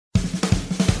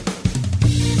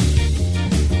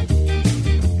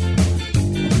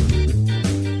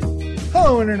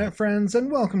Internet friends,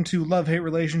 and welcome to Love Hate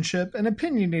Relationship, an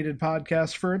opinionated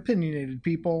podcast for opinionated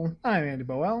people. I'm Andy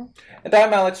Boel. And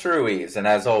I'm Alex Ruiz, and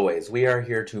as always, we are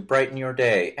here to brighten your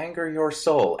day, anger your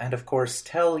soul, and of course,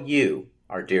 tell you,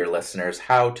 our dear listeners,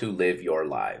 how to live your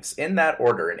lives. In that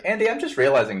order. And Andy, I'm just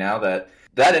realizing now that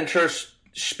intro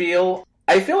spiel,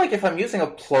 I feel like if I'm using a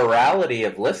plurality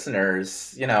of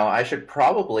listeners, I should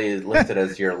probably list it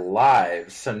as your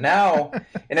lives. So now,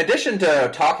 in addition to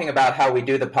talking about how we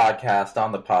do the podcast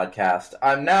on the podcast,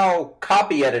 I'm now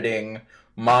copy editing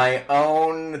my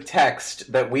own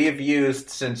text that we've used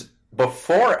since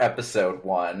before episode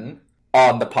 1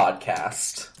 on the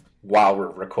podcast while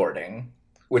we're recording,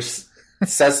 which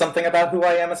says something about who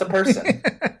I am as a person.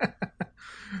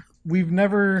 We've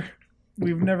never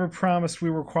promised we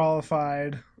were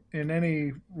qualified in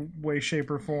any way, shape,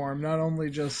 or form, not only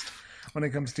just when it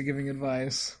comes to giving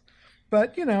advice.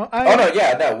 But, we've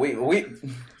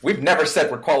never said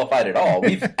we're qualified at all.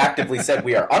 We've actively said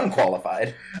we are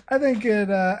unqualified.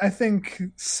 I think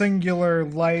singular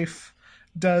life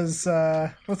does,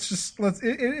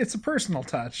 it's a personal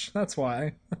touch. That's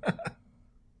why.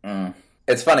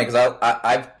 It's funny because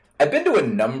I've been to a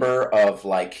number of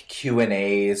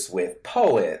Q&As with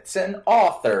poets and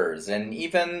authors and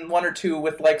even one or two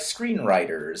with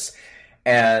screenwriters.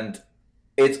 And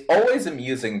it's always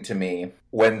amusing to me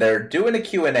when they're doing a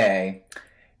Q&A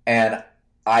and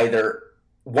either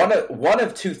one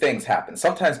of two things happen.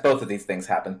 Sometimes both of these things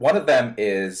happen. One of them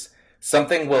is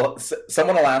someone will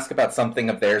ask about something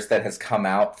of theirs that has come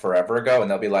out forever ago, and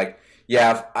they'll be like,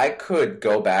 yeah, if I could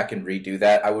go back and redo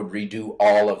that, I would redo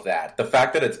all of that. The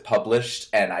fact that it's published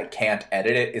and I can't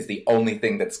edit it is the only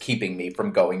thing that's keeping me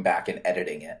from going back and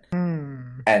editing it.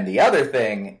 And the other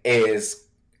thing is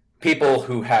people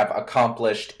who have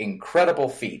accomplished incredible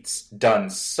feats, done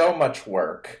so much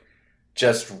work,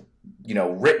 just,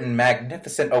 written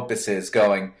magnificent opuses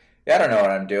going, yeah, I don't know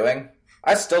what I'm doing.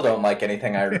 I still don't like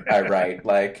anything I write.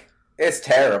 It's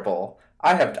terrible.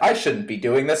 I shouldn't be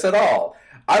doing this at all.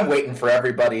 I'm waiting for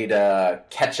everybody to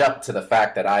catch up to the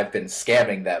fact that I've been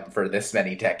scamming them for this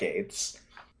many decades.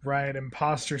 Right,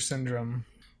 imposter syndrome.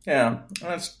 Yeah,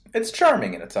 it's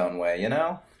charming in its own way,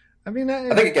 I mean,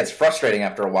 I think it gets frustrating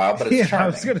after a while, but it's charming.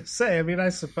 I was going to say, I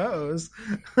suppose.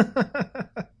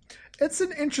 It's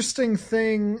an interesting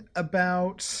thing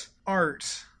about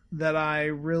art that I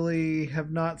really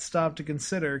have not stopped to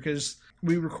consider, because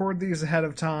we record these ahead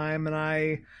of time, and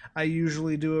I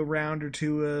usually do a round or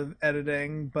two of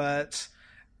editing, but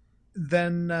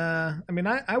then,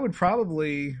 I would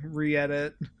probably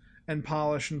re-edit and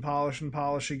polish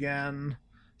again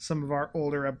some of our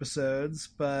older episodes,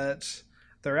 but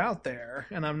they're out there,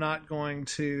 and I'm not going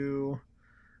to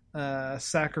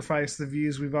sacrifice the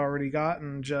views we've already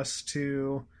gotten just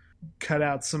to cut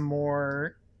out some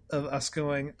more of us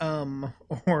going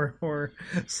or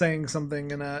saying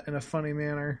something in a funny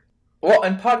manner. Well,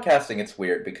 in podcasting, it's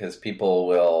weird because people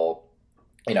will,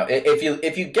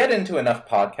 if you get into enough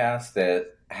podcasts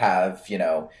that have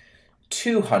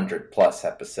 200 plus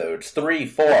episodes,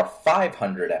 300, 400,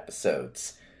 500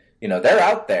 episodes, they're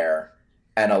out there,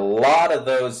 and a lot of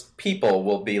those people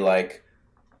will be like,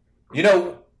 we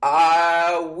don't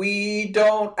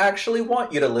actually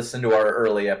want you to listen to our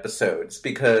early episodes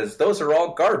because those are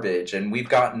all garbage, and we've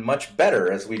gotten much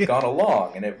better as we've gone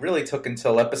along, and it really took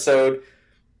until episode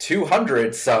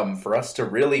 200 for us to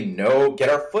really get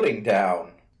our footing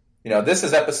down. This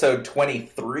is episode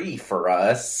 23 for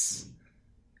us,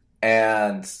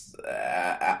 and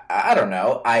I don't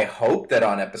know. I hope that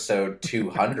on episode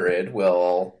 200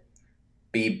 we'll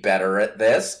be better at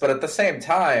this, but at the same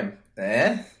time,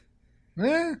 I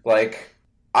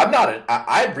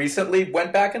recently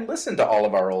went back and listened to all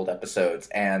of our old episodes,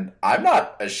 and I'm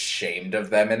not ashamed of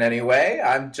them in any way.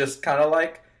 I'm just kind of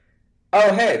like,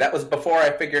 oh, hey, that was before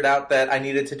I figured out that I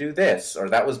needed to do this, or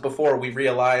that was before we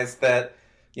realized that,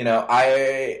 we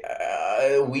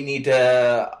need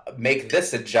to make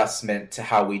this adjustment to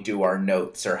how we do our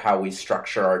notes, or how we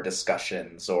structure our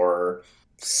discussions, or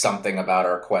something about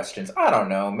our questions. I don't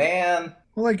know, man.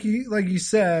 Well, like you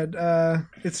said,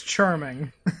 it's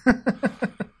charming.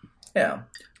 Yeah.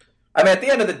 At the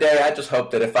end of the day, I just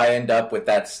hope that if I end up with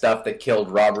that stuff that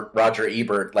killed Roger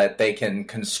Ebert, that they can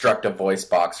construct a voice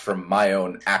box from my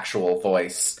own actual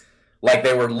voice, like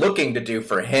they were looking to do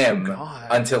for him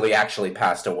until he actually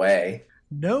passed away.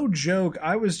 No joke.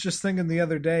 I was just thinking the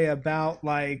other day about,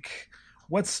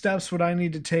 what steps would I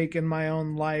need to take in my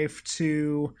own life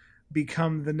to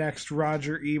become the next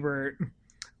Roger Ebert?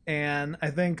 And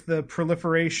I think the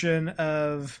proliferation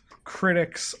of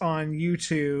critics on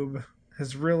YouTube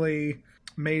has really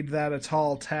made that a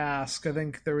tall task. I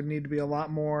think there would need to be a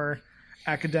lot more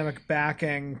academic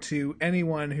backing to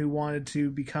anyone who wanted to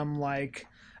become like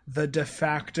the de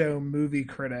facto movie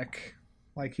critic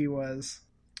like he was.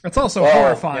 It's also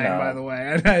horrifying, by the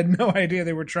way. I had no idea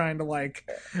they were trying to like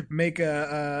make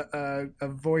a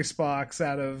voice box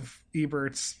out of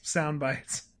Ebert's sound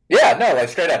bites. Yeah, no, like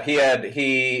straight up.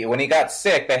 He when he got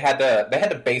sick, they had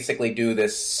to basically do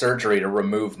this surgery to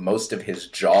remove most of his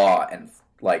jaw and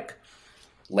like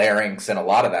larynx and a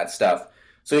lot of that stuff.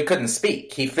 So he couldn't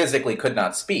speak. He physically could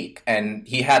not speak, and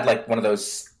he had like one of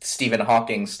those Stephen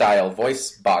Hawking style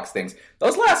voice box things.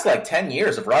 Those last like 10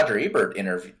 years of Roger Ebert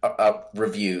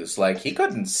reviews. Like he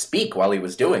couldn't speak while he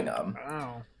was doing them.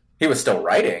 Wow. He was still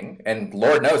writing, and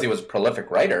Lord knows he was a prolific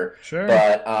writer. Sure.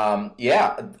 But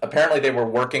yeah, apparently they were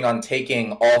working on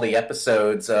taking all the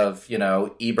episodes of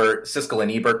Ebert, Siskel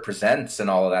and Ebert Presents, and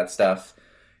all of that stuff,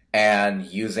 and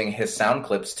using his sound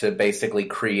clips to basically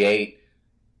create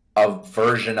a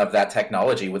version of that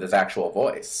technology with his actual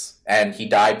voice. And he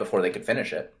died before they could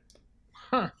finish it.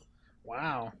 Huh.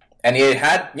 Wow. And he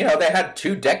had, they had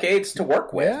 2 decades to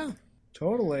work with. Yeah,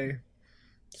 totally.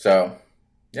 So,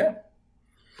 yeah.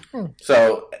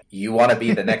 So, you want to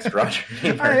be the next Roger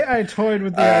Ebert? I toyed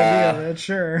with the idea of it,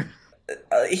 sure.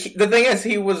 The thing is,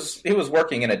 he was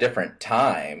working in a different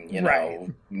time. Right.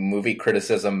 Movie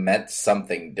criticism meant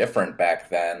something different back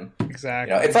then.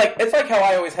 Exactly. It's like how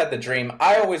I always had the dream.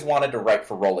 I always wanted to write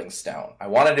for Rolling Stone. I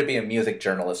wanted to be a music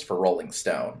journalist for Rolling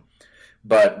Stone.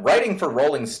 But writing for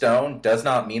Rolling Stone does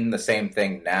not mean the same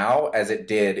thing now as it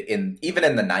did even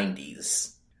in the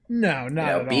 90s. No, not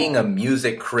at all. Being a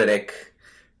music critic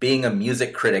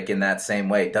in that same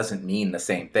way doesn't mean the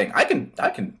same thing. I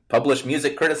can publish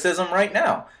music criticism right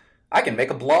now. I can make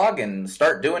a blog and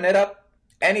start doing it up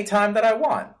anytime that I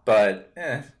want. But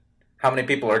how many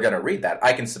people are going to read that?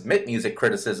 I can submit music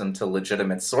criticism to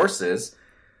legitimate sources,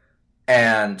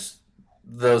 and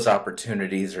those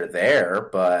opportunities are there,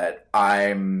 but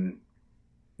I'm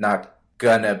not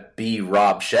going to be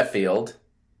Rob Sheffield,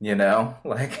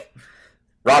 Like,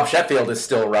 Rob Sheffield is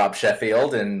still Rob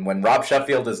Sheffield, and when Rob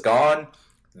Sheffield is gone,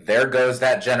 there goes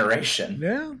that generation.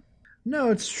 Yeah. No,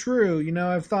 it's true.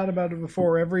 I've thought about it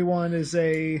before. Everyone is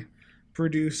a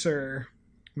producer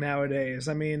nowadays.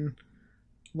 I mean,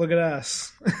 look at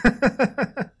us.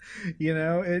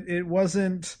 It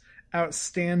wasn't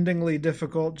outstandingly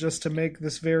difficult just to make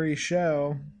this very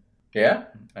show. Yeah.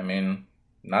 I mean,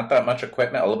 not that much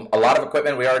equipment. A lot of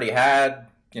equipment we already had.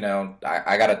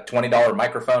 I got a $20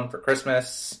 microphone for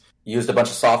Christmas. Used a bunch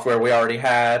of software we already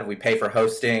had. We pay for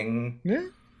hosting. Yeah.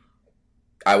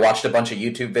 I watched a bunch of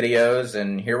YouTube videos,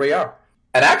 and here we are.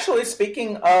 And actually,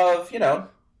 speaking of,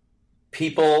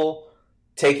 people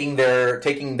taking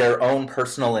their own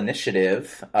personal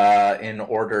initiative in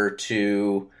order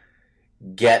to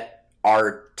get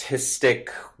artistic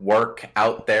work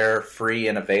out there, free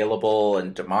and available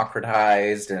and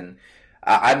democratized, and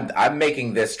I'm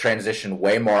making this transition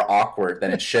way more awkward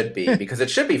than it should be because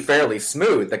it should be fairly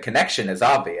smooth. The connection is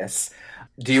obvious.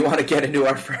 Do you want to get into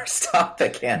our first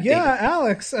topic, Andy? Yeah,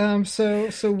 Alex.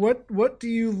 So what do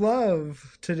you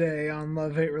love today on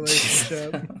Love-Hate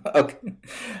Relationship? Okay.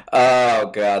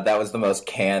 Oh God, that was the most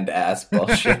canned ass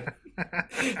bullshit.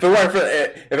 If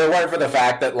it weren't for the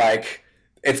fact that like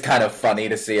it's kind of funny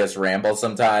to see us ramble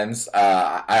sometimes,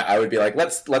 I would be like,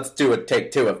 let's do a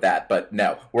take 2 of that. But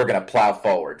no, we're gonna plow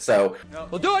forward. So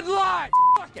we'll do it live.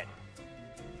 Fuck it.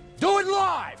 Do it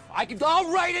live.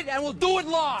 I'll write it and we'll do it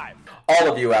live. All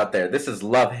of you out there, this is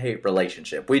Love-Hate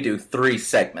Relationship. We do 3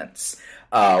 segments.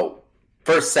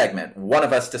 First segment, one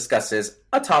of us discusses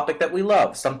a topic that we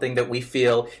love, something that we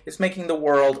feel is making the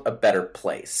world a better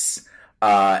place,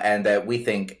 and that we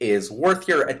think is worth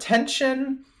your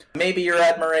attention, maybe your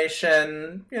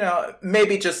admiration,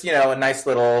 maybe just, a nice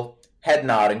little head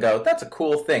nod and go, that's a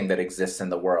cool thing that exists in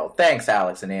the world. Thanks,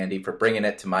 Alex and Andy, for bringing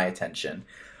it to my attention.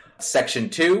 Section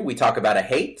 2, we talk about a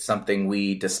hate, something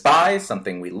we despise,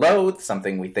 something we loathe,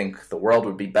 something we think the world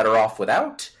would be better off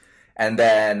without. And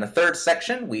then the third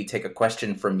section, we take a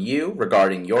question from you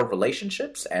regarding your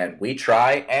relationships, and we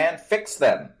try and fix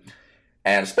them.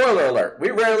 And spoiler alert,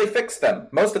 we rarely fix them.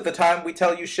 Most of the time, we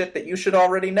tell you shit that you should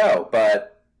already know,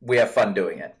 but we have fun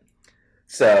doing it.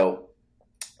 So,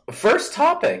 first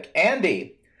topic,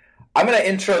 Andy. I'm going to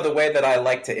intro the way that I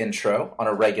like to intro on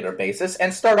a regular basis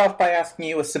and start off by asking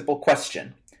you a simple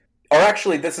question. Or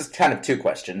actually, this is kind of 2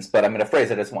 questions, but I'm going to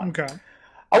phrase it as one. Okay.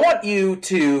 I want you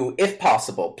to, if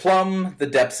possible, plumb the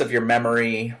depths of your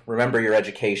memory, remember your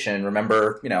education,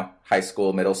 remember, high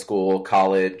school, middle school,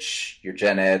 college, your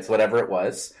gen eds, whatever it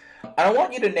was. And I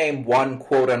want you to name one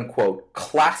quote-unquote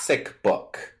classic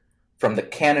book from the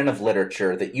canon of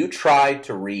literature that you tried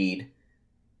to read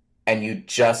and you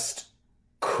just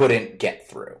couldn't get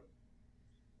through?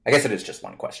 I guess it is just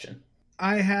one question.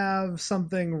 I have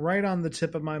something right on the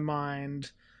tip of my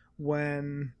mind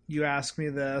when you ask me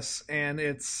this, and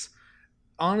it's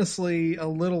honestly a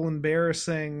little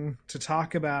embarrassing to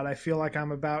talk about. I feel like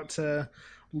I'm about to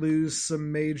lose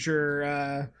some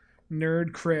major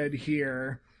nerd cred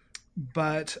here,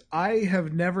 but I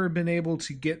have never been able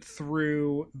to get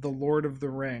through The Lord of the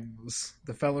Rings,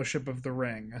 The Fellowship of the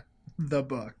Ring, the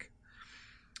book.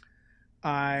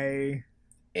 I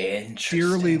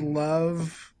dearly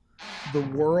love the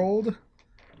world.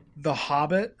 The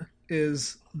Hobbit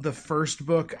is the first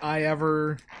book I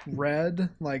ever read,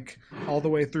 like, all the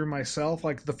way through myself.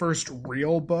 Like, the first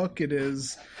real book. It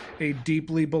is a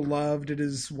deeply beloved, it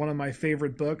is one of my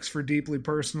favorite books for deeply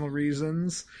personal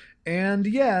reasons. And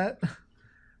yet,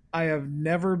 I have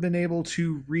never been able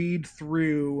to read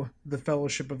through The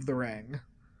Fellowship of the Ring.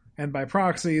 And by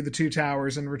proxy, The Two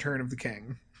Towers and Return of the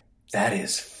King. That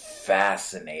is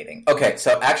fascinating. Okay,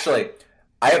 so actually,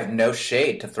 I have no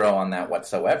shade to throw on that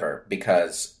whatsoever,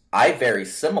 because I very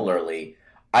similarly,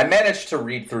 I managed to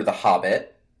read through The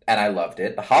Hobbit, and I loved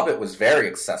it. The Hobbit was very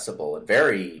accessible and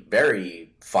very,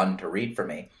 very fun to read for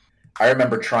me. I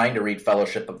remember trying to read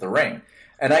Fellowship of the Ring,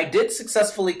 and I did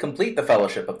successfully complete the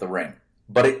Fellowship of the Ring,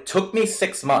 but it took me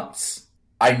 6 months.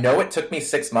 I know it took me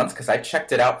 6 months because I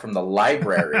checked it out from the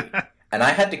library, and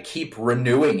I had to keep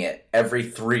renewing it every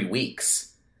 3 weeks.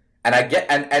 And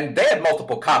and they had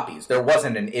multiple copies. There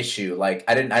wasn't an issue. Like,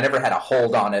 I never had a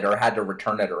hold on it or had to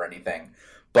return it or anything.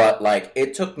 But, like,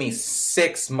 it took me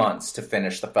 6 months to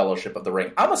finish The Fellowship of the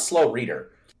Ring. I'm a slow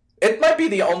reader. It might be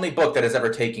the only book that has ever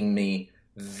taken me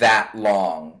that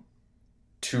long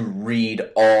to read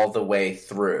all the way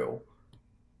through.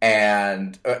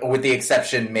 And with the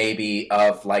exception maybe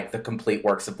of, like, the complete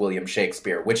works of William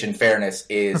Shakespeare, which in fairness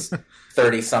is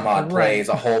 30 some odd plays,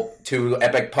 a whole 2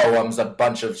 epic poems, a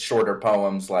bunch of shorter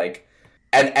poems, like,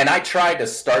 and I tried to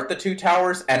start The Two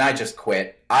Towers and I just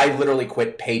quit. I literally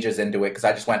quit pages into it because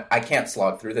I just went, I can't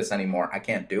slog through this anymore. I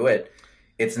can't do it.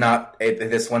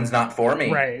 This one's not for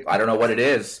me. Right. I don't know what it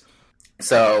is.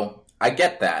 So I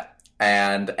get that.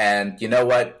 And you know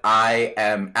what? I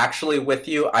am actually with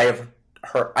you.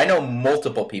 I know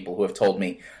multiple people who have told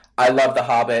me, I love The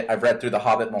Hobbit. I've read through The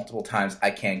Hobbit multiple times.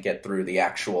 I can't get through the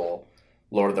actual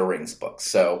Lord of the Rings books.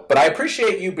 So, but I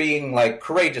appreciate you being, like,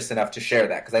 courageous enough to share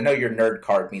that, because I know your nerd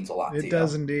card means a lot to you. It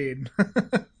does indeed.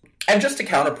 And just to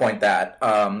counterpoint that,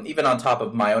 even on top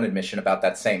of my own admission about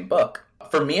that same book,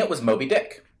 for me it was Moby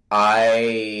Dick.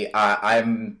 I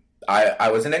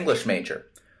was an English major.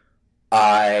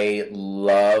 I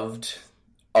loved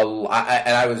and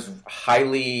I was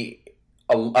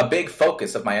a big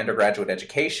focus of my undergraduate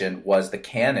education was the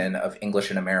canon of English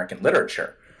and American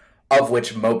literature, of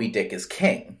which Moby Dick is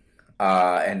king.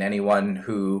 And anyone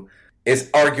who is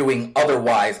arguing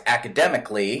otherwise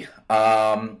academically,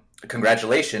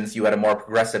 congratulations, you had a more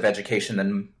progressive education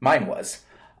than mine was.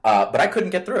 But I couldn't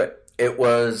get through it. It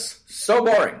was so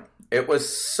boring. It was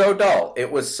so dull.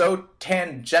 It was so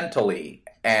tangentially.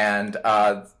 And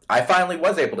I finally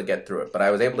was able to get through it, but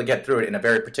I was able to get through it in a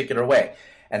very particular way.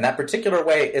 And that particular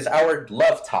way is our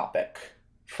love topic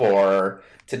for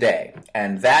today.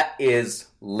 And that is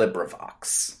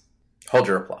LibriVox. Hold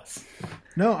your applause.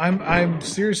 No, I'm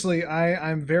seriously,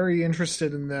 I'm very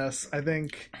interested in this. I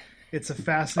think it's a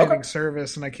fascinating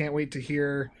service, and I can't wait to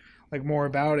hear, like, more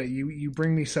about it. You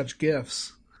bring me such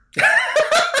gifts.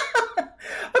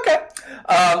 Okay.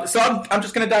 So I'm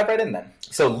just going to dive right in then.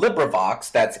 So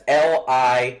LibriVox, that's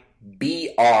LibriVox,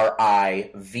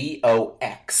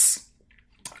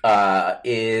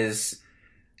 is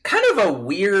kind of a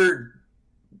weird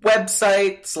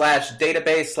website /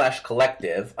 database /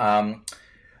 collective.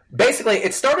 Basically,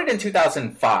 it started in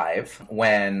 2005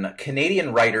 when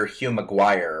Canadian writer Hugh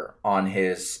McGuire on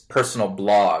his personal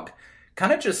blog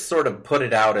kind of just sort of put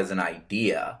it out as an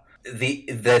idea.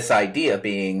 This idea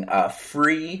being a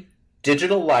free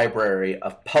digital library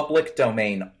of public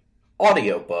domain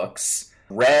audiobooks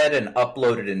read and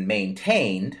uploaded and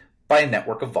maintained by a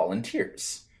network of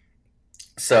volunteers.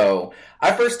 So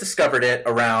I first discovered it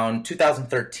around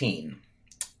 2013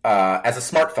 as a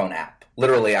smartphone app.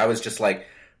 Literally, I was just like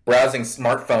browsing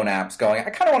smartphone apps going, I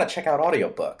kind of want to check out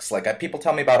audiobooks. Like, people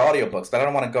tell me about audiobooks, but I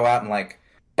don't want to go out and, like,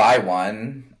 buy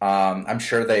one. I'm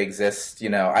sure they exist. You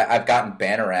know, I've gotten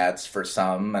banner ads for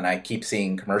some, and I keep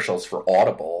seeing commercials for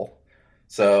Audible.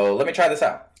 So let me try this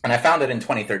out. And I found it in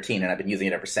 2013, and I've been using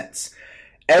it ever since.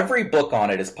 Every book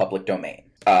on it is public domain.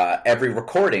 Every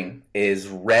recording is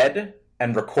read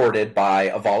and recorded by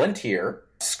a volunteer,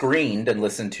 screened and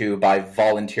listened to by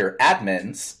volunteer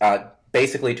admins,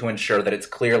 basically to ensure that it's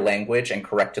clear language and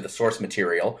correct to the source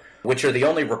material, which are the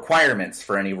only requirements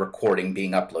for any recording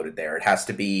being uploaded there. It has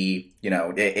to be,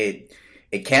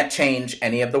 it can't change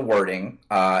any of the wording,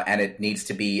 and it needs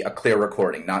to be a clear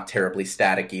recording, not terribly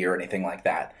staticky or anything like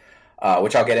that,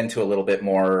 which I'll get into a little bit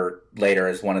more later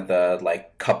as one of the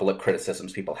couple of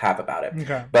criticisms people have about it.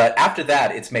 Okay. But after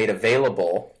that, it's made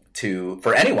available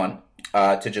for anyone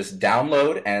to just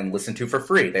download and listen to for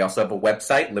free. They also have a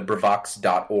website,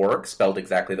 LibriVox.org, spelled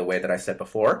exactly the way that I said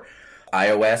before.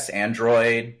 iOS,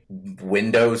 Android,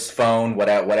 Windows Phone,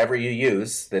 whatever you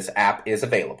use, this app is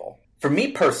available. For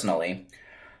me personally,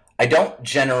 I don't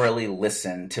generally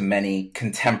listen to many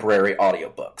contemporary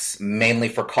audiobooks, mainly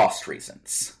for cost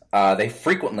reasons. They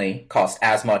frequently cost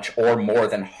as much or more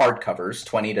than hardcovers,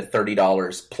 $20 to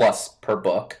 $30 plus per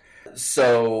book.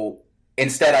 So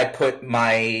instead, I put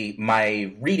my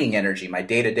reading energy, my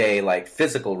day-to-day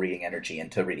physical reading energy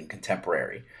into reading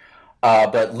contemporary.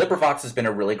 But LibriVox has been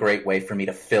a really great way for me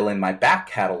to fill in my back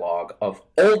catalog of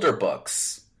older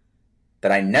books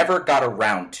that I never got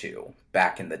around to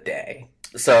back in the day.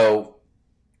 So,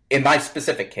 in my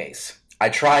specific case, I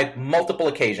tried multiple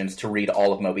occasions to read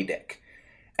all of Moby Dick.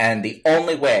 And the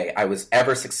only way I was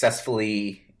ever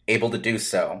successfully able to do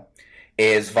so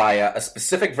is via a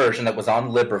specific version that was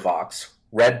on LibriVox,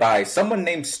 read by someone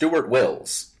named Stuart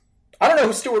Wills. I don't know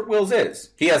who Stuart Wills is.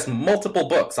 He has multiple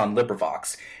books on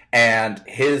LibriVox, and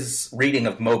his reading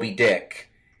of Moby Dick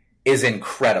is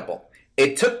incredible.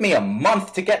 It took me a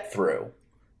month to get through,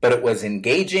 but it was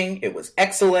engaging, it was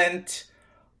excellent.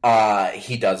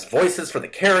 He does voices for the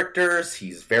characters.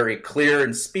 He's very clear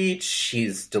in speech.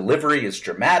 His delivery is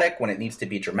dramatic when it needs to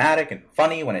be dramatic and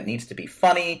funny when it needs to be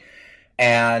funny.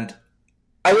 And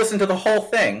I listened to the whole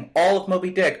thing, all of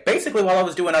Moby Dick, basically while I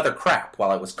was doing other crap.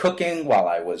 While I was cooking, while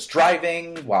I was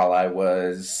driving, while I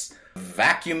was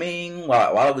vacuuming,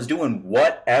 while I was doing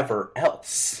whatever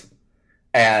else.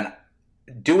 And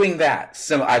doing that,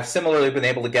 I've similarly been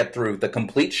able to get through the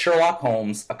complete Sherlock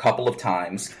Holmes a couple of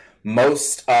times,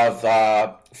 most of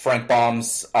Frank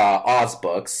Baum's Oz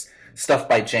books, stuff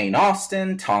by Jane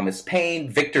Austen, Thomas Paine,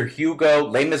 Victor Hugo,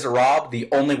 Les Miserables. The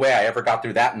only way I ever got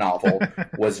through that novel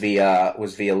was via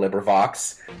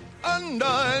LibriVox. And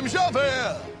I'm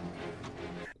Javert.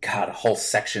 God, a whole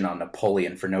section on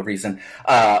Napoleon for no reason.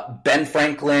 Ben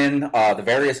Franklin, the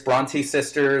various Bronte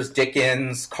sisters,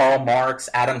 Dickens, Karl Marx,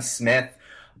 Adam Smith.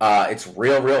 It's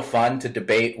real fun to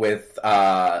debate with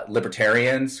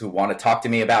libertarians who want to talk to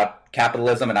me about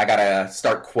capitalism, and I gotta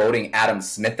start quoting Adam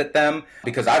Smith at them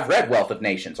because I've read Wealth of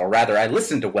Nations, or rather, I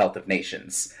listened to Wealth of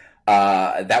Nations.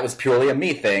 That was purely a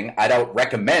me thing. I don't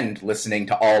recommend listening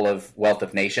to all of Wealth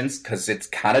of Nations because it's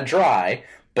kind of dry,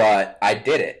 but I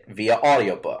did it via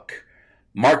audiobook.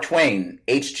 Mark Twain,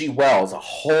 H.G. Wells, a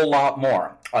whole lot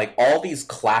more. Like, all these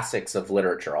classics of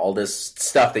literature, all this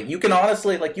stuff that you can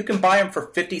honestly, you can buy them for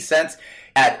 50 cents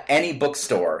at any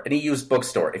bookstore, any used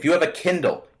bookstore. If you have a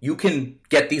Kindle, you can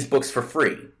get these books for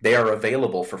free. They are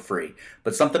available for free.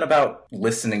 But something about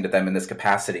listening to them in this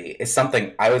capacity is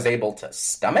something I was able to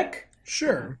stomach.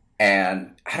 Sure.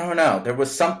 And I don't know, there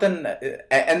was something,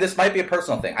 and this might be a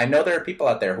personal thing. I know there are people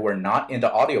out there who are not into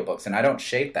audiobooks, and I don't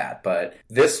shade that, but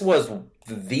this was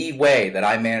the way that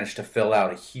I managed to fill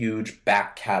out a huge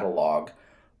back catalog.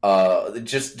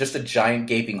 Just a giant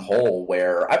gaping hole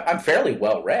where I'm fairly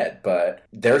well read, but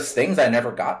there's things I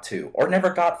never got to, or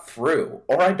never got through,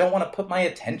 or I don't want to put my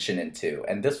attention into.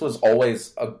 And this was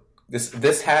always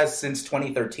this has since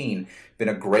 2013 been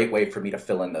a great way for me to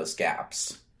fill in those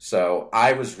gaps. So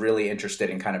I was really interested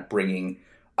in kind of bringing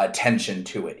attention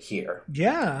to it here.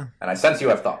 Yeah. And I sense you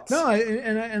have thoughts. No,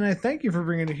 and I thank you for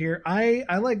bringing it here. I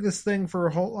like this thing for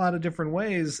a whole lot of different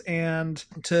ways, and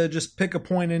to just pick a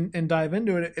point and dive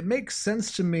into it, it makes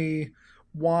sense to me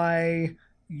why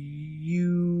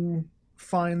you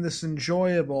find this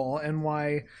enjoyable and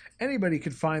why anybody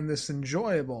could find this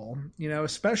enjoyable,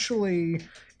 especially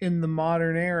in the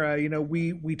modern era.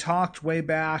 We talked way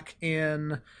back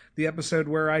in the episode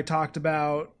where I talked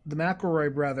about the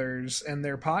McElroy brothers and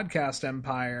their podcast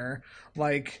empire.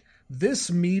 Like, this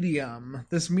medium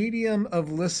of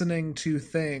listening to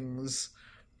things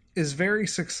is very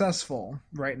successful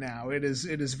right now. It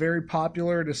is very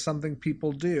popular. It is something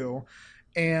people do.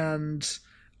 And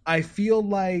I feel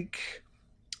like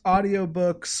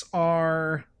audiobooks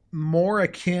are more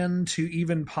akin to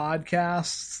even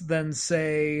podcasts than,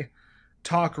 say,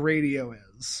 talk radio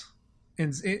is.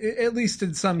 At least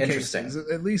in some cases.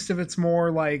 At least if it's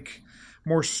more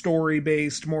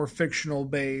story-based, more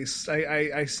fictional-based.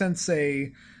 I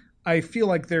feel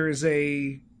like there is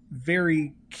a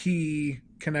very key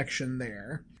connection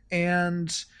there.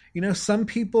 And Some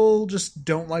people just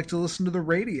don't like to listen to the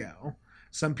radio.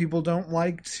 Some people don't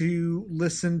like to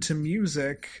listen to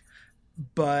music,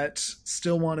 but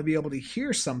still want to be able to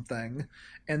hear something.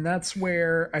 And that's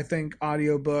where I think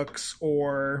audiobooks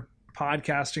or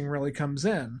podcasting really comes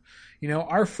in.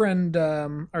 Our friend,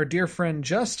 our dear friend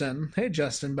Justin, hey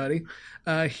Justin, buddy,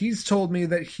 he's told me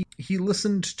that he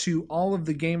listened to all of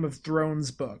the Game of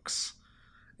Thrones books.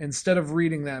 Instead of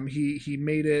reading them, he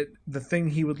made it the thing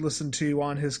he would listen to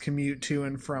on his commute to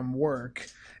and from work.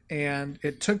 And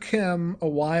it took him a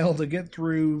while to get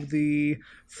through the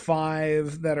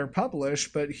 5 that are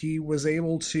published, but he was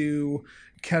able to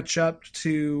catch up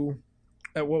to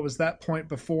at what was that point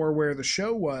before where the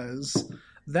show was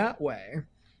that way.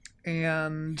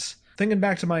 And thinking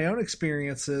back to my own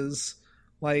experiences,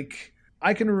 like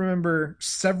I can remember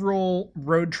several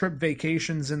road trip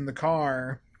vacations in the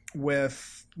car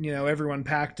with, everyone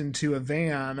packed into a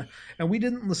van, and we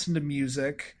didn't listen to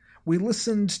music. We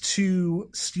listened to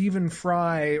Stephen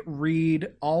Fry read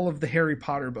all of the Harry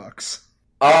Potter books.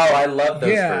 Oh, I love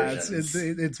those versions.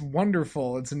 It's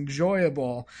wonderful. It's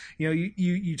enjoyable.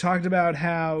 You talked about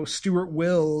how Stuart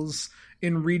Wills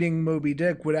in reading Moby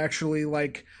Dick would actually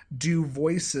like do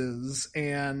voices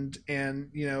and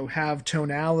have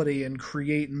tonality and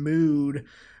create mood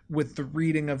with the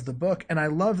reading of the book. And I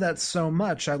love that so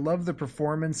much. I love the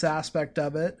performance aspect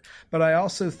of it, but I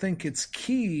also think it's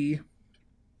key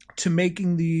to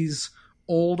making these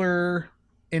older,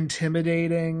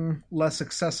 intimidating, less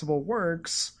accessible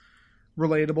works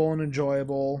relatable and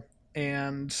enjoyable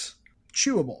and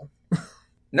chewable.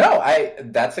 No,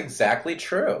 that's exactly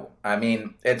true. I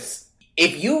mean,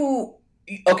 going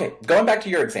back to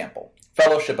your example,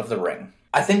 Fellowship of the Ring.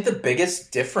 I think the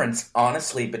biggest difference,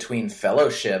 honestly, between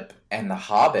Fellowship and The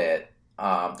Hobbit,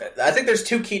 I think there's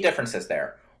 2 key differences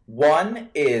there. One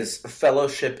is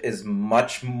Fellowship is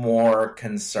much more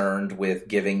concerned with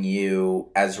giving you,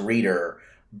 as reader,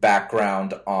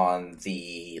 background on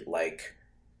the,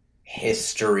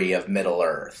 history of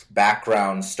Middle-earth,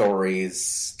 background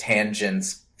stories,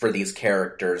 tangents for these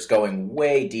characters, going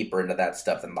way deeper into that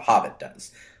stuff than The Hobbit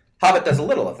does. Hobbit does a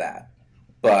little of that,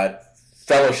 but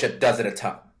Fellowship does it a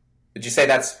ton. Would you say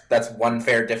that's one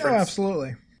fair difference? Oh,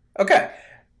 absolutely. Okay.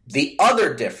 The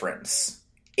other difference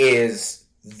is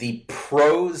the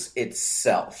prose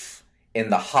itself in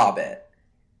The Hobbit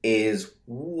is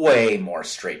way more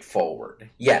straightforward.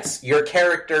 Yes, your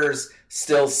characters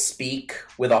still speak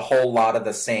with a whole lot of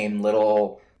the same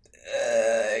little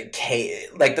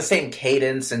the same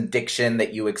cadence and diction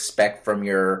that you expect from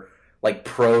your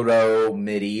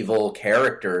proto-medieval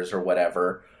characters or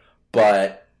whatever.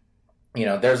 But,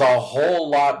 there's a whole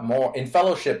lot more... In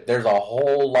Fellowship, there's a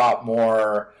whole lot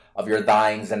more of your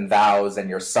thines and thous and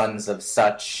your sons of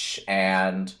such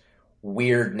and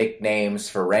weird nicknames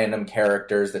for random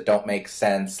characters that don't make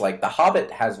sense. The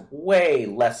Hobbit has way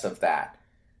less of that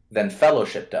than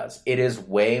Fellowship does. It is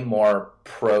way more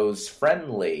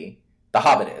prose-friendly. The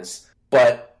Hobbit is.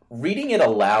 But reading it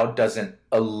aloud doesn't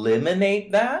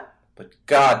eliminate that, but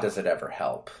God, does it ever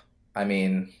help. I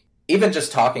mean... Even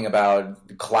just talking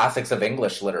about classics of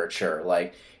English literature,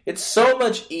 it's so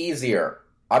much easier.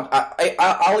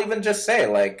 I'll even just say,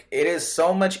 it is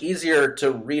so much easier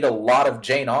to read a lot of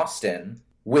Jane Austen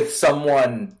with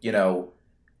someone,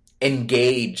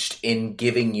 engaged in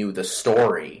giving you the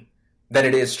story than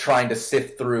it is trying to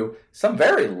sift through some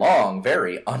very long,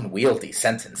 very unwieldy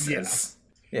sentences.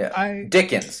 Yeah.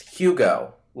 Dickens,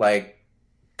 Hugo,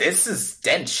 this is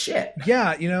dense shit.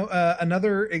 Yeah,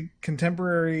 another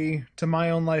contemporary to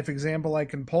my own life example I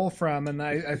can pull from, and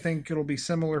I think it'll be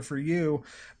similar for you.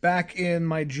 Back in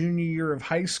my junior year of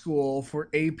high school for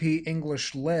AP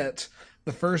English Lit,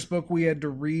 the first book we had to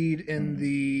read in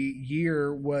the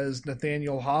year was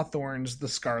Nathaniel Hawthorne's The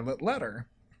Scarlet Letter,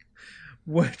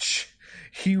 which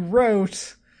he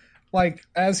wrote...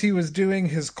 as he was doing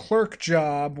his clerk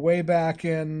job way back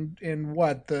in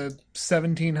what, the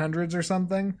 1700s or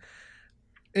something.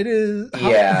 It is...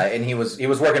 Yeah, and he was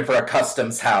working for a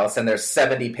customs house, and there's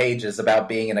 70 pages about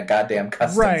being in a goddamn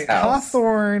customs house.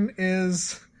 Hawthorne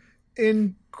is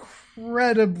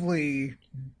incredibly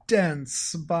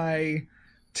dense by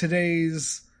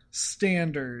today's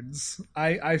standards,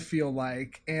 I feel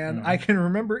like. And I can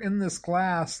remember in this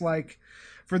class,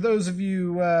 for those of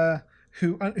you...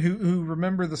 who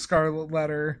remember The Scarlet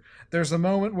Letter, there's a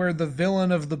moment where the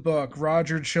villain of the book,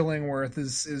 Roger Chillingworth,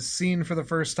 is seen for the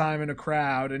first time in a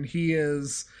crowd, and he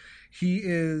is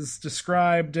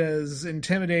described as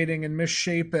intimidating and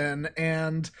misshapen,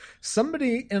 and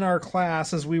somebody in our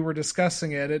class, as we were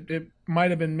discussing it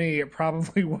might have been me, it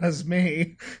probably was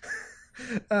me,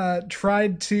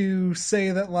 tried to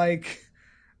say that,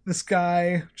 This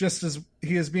guy, just as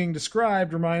he is being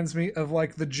described, reminds me of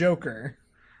like the Joker.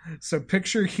 So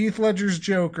picture Heath Ledger's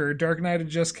Joker, Dark Knight had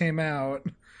just came out,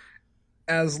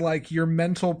 as like your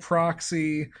mental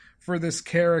proxy for this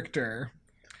character.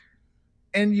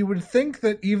 And you would think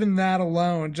that even that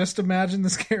alone, just imagine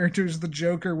this character's the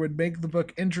Joker, would make the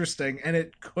book interesting, and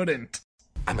it couldn't.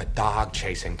 I'm a dog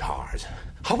chasing cars.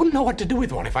 I wouldn't know what to do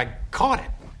with one if I caught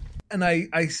it. And I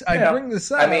bring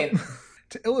this up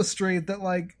to illustrate that,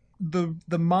 like, the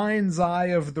mind's eye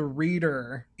of the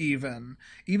reader, even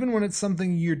when it's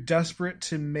something you're desperate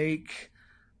to make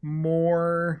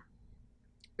more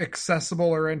accessible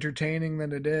or entertaining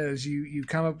than it is, you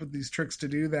come up with these tricks to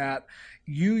do that.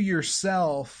 You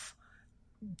yourself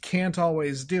can't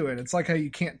always do it. It's like how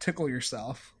you can't tickle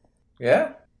yourself.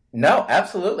 Yeah. No,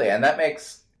 absolutely. And that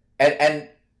makes and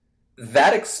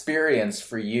that experience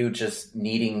for you just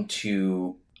needing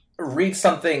to read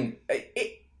something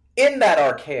in that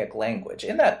archaic language,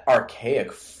 in that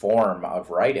archaic form of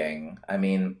writing, I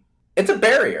mean, it's a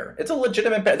barrier. It's a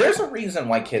legitimate barrier. There's a reason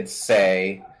why kids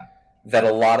say that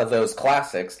a lot of those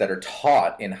classics that are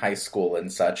taught in high school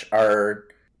and such are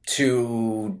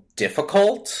too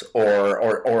difficult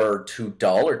or too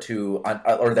dull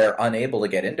or they're unable to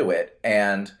get into it.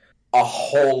 And a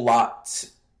whole lot,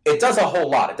 it does a whole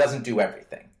lot. It doesn't do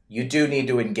everything. You do need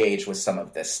to engage with some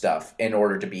of this stuff in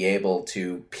order to be able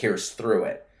to pierce through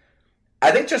it.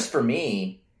 I think just for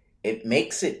me, it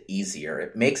makes it easier.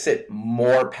 It makes it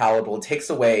more palatable. It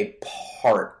takes away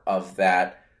part of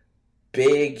that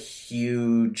big,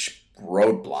 huge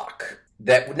roadblock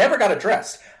that never got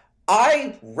addressed.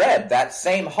 I read that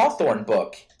same Hawthorne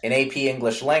book in AP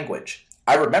English language.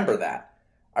 I remember that.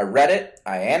 I read it,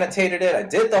 I annotated it, I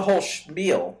did the whole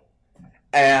spiel,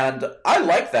 and I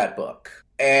liked that book.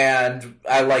 And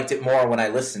I liked it more when I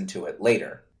listened to it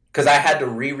later. Because I had to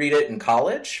reread it in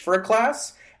college for a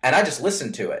class, and I just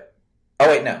listened to it. Oh,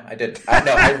 wait, no, I didn't.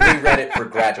 I reread it for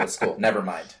graduate school. Never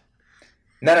mind.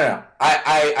 No.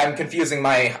 I'm confusing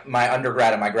my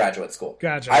undergrad and my graduate school.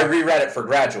 Gotcha. I reread it for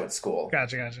graduate school.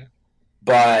 Gotcha.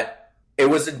 But it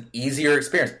was an easier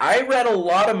experience. I read a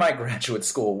lot of my graduate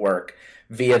school work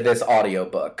via these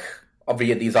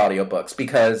audiobooks,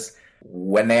 because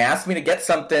when they asked me to get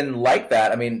something like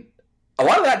that, I mean, a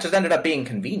lot of that just ended up being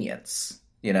convenience.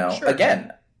 You know, sure.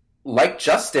 Again, like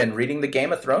Justin reading the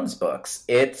Game of Thrones books,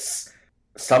 it's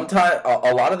sometimes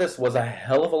a lot of this was a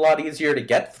hell of a lot easier to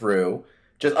get through.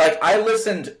 Just like I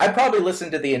probably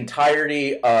listened to the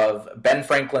entirety of Ben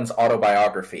Franklin's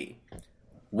autobiography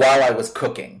while I was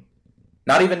cooking,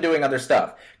 not even doing other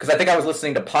stuff. Because I think I was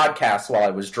listening to podcasts while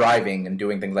I was driving and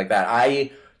doing things like that.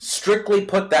 I strictly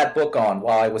put that book on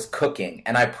while I was cooking,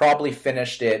 and I probably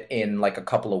finished it in like a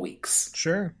couple of weeks.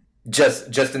 Sure.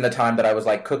 Just in the time that I was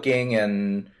like cooking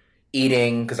and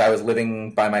eating, because I was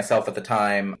living by myself at the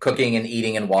time, cooking and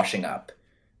eating and washing up.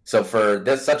 So for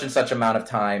this such and such amount of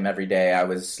time every day, I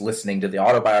was listening to the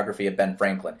autobiography of Ben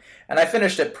Franklin. And I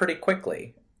finished it pretty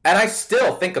quickly. And I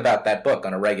still think about that book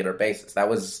on a regular basis. That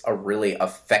was a really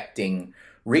affecting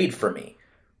read for me.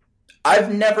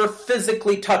 I've never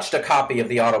physically touched a copy of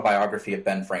the autobiography of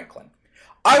Ben Franklin.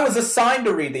 I was assigned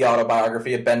to read the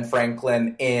autobiography of Ben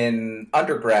Franklin in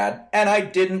undergrad, and I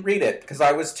didn't read it because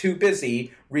I was too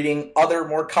busy reading other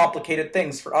more complicated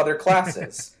things for other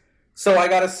classes. So I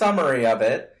got a summary of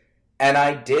it, and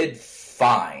I did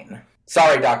fine.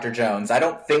 Sorry, Dr. Jones, I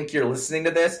don't think you're listening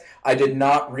to this. I did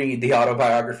not read the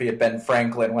autobiography of Ben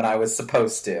Franklin when I was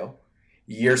supposed to.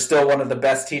 You're still one of the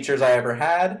best teachers I ever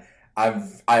had. I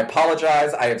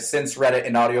apologize. I have since read it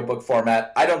in audiobook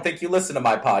format. I don't think you listen to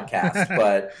my podcast,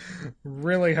 but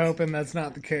really hoping that's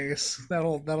not the case.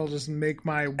 That'll just make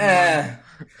my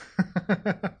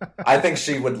I think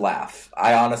she would laugh.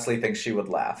 I honestly think she would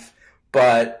laugh.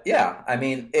 But yeah, I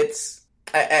mean, it's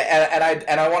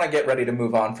and I want to get ready to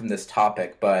move on from this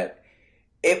topic, but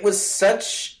it was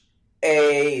such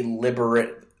a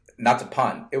not to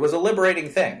pun, it was a liberating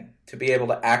thing to be able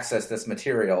to access this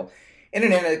material in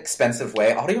an inexpensive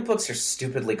way. Audiobooks are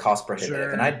stupidly cost prohibitive,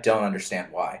 sure. And I don't understand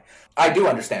why. I do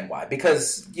understand why,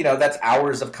 because, you know, that's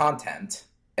hours of content,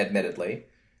 admittedly.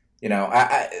 You know,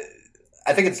 I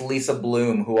think it's Lisa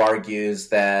Bloom who argues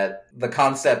that the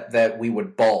concept that we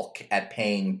would balk at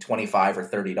paying $25 or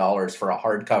 $30 for a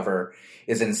hardcover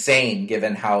is insane,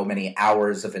 given how many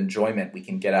hours of enjoyment we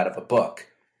can get out of a book.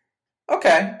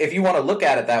 Okay, if you want to look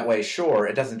at it that way, sure.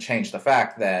 It doesn't change the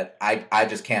fact that I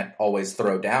just can't always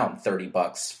throw down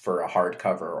 $30 for a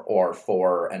hardcover or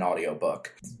for an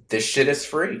audiobook. This shit is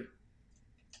free.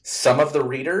 Some of the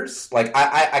readers, like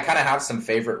I kind of have some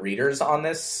favorite readers on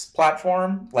this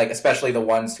platform, like especially the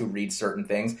ones who read certain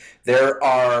things. There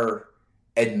are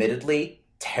admittedly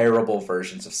terrible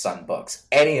versions of some books.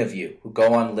 Any of you who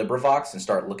go on LibriVox and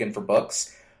start looking for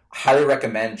books, I highly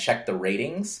recommend check the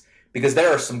ratings, because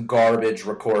there are some garbage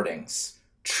recordings.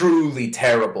 Truly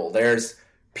terrible. There's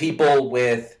people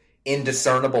with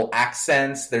indiscernible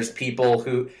accents. There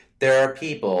are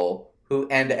people who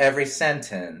end every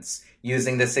sentence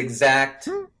using this exact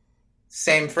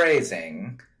same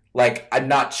phrasing. Like, I'm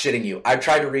not shitting you. I've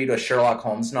tried to read a Sherlock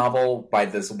Holmes novel by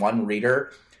this one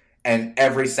reader, and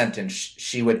every sentence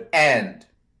she would end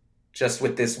just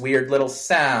with this weird little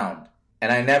sound.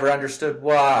 And I never understood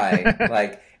why.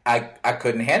 Like, I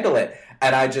couldn't handle it.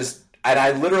 And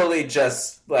I literally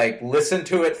just, like, listened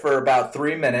to it for about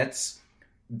 3 minutes,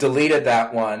 deleted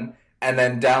that one, and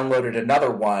then downloaded another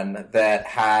one that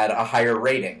had a higher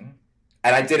rating.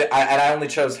 And I only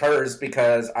chose hers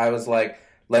because I was like,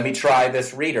 let me try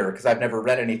this reader, because I've never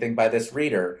read anything by this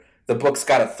reader. The book's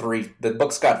got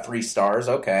 3 stars.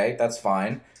 Okay, that's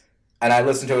fine. And I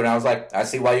listened to it and I was like, I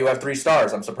see why you have 3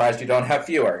 stars. I'm surprised you don't have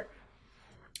fewer.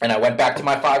 And I went back to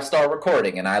my 5-star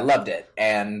recording and I loved it.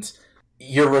 And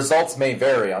your results may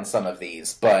vary on some of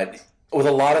these, but with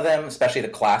a lot of them, especially the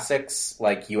classics,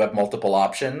 like, you have multiple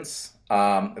options.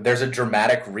 There's a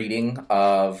dramatic reading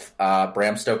of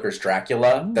Bram Stoker's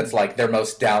Dracula that's like their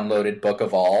most downloaded book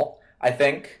of all, I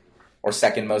think, or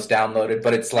second most downloaded,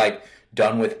 but it's like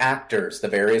done with actors. The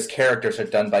various characters are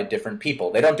done by different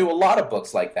people. They don't do a lot of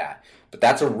books like that, but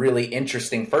that's a really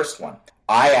interesting first one.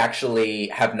 I actually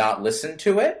have not listened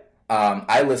to it.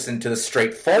 I listened to the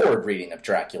straightforward reading of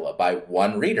Dracula by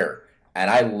one reader, and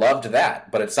I loved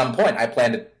that. But at some point, I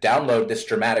plan to download this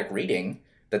dramatic reading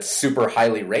that's super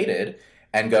highly rated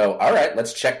and go, all right,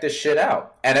 let's check this shit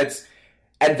out. And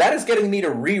that is getting me to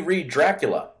reread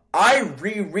Dracula. I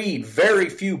reread very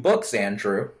few books,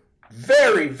 Andrew.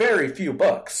 Very, very few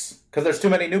books. Because there's too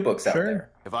many new books out there.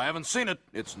 If I haven't seen it,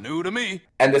 it's new to me.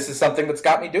 And this is something that's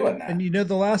got me doing that. And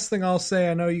the last thing I'll say,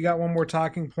 I know you got one more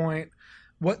talking point.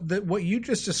 What you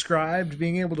just described,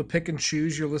 being able to pick and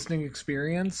choose your listening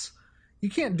experience, you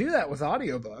can't do that with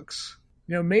audiobooks.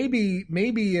 Maybe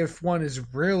if one is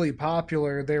really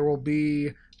popular, there will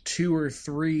be 2 or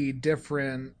 3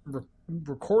 different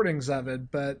recordings of it.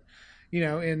 But,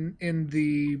 in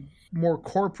the more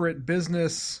corporate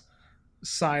business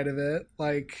side of it,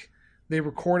 like, they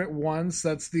record it once,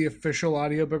 that's the official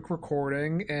audiobook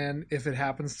recording, and if it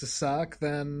happens to suck,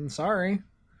 then sorry.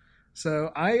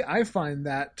 So I find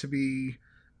that to be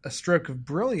a stroke of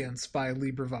brilliance by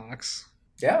LibriVox.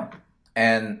 Yeah.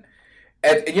 And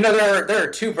there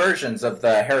are 2 versions of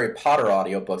the Harry Potter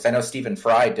audiobooks. I know Stephen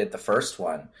Fry did the first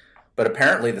one, but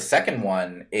apparently the second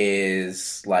one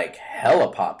is, like,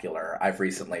 hella popular, I've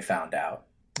recently found out.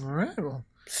 All right, well.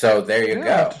 So there you I'll go.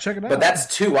 have to check it out. But that's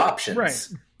 2 options. Right.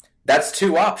 That's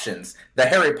 2 options. The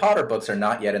Harry Potter books are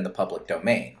not yet in the public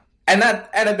domain. And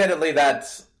admittedly,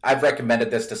 I've recommended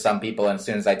this to some people, and as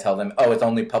soon as I tell them, oh, it's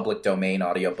only public domain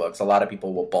audiobooks, a lot of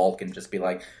people will balk and just be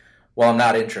like, well, I'm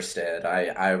not interested.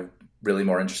 I'm really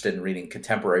more interested in reading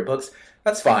contemporary books.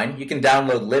 That's fine. You can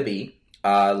download Libby.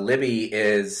 Libby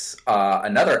is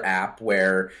another app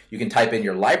where you can type in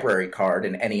your library card,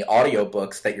 and any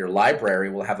audiobooks that your library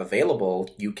will have available,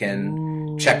 you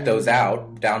can check those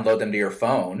out, download them to your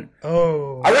phone.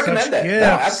 Oh, I recommend it. Gifts.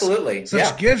 No, absolutely.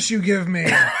 Such gifts you give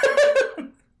me.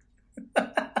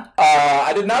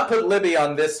 I did not put Libby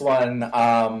on this one,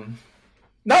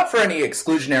 not for any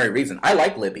exclusionary reason. I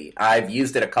like Libby. I've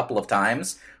used it a couple of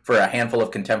times for a handful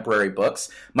of contemporary books.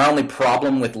 My only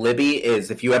problem with Libby is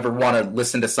if you ever want to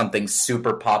listen to something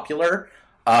super popular,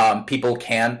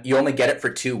 you only get it for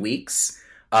 2 weeks,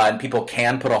 and people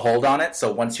can put a hold on it.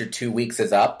 So once your 2 weeks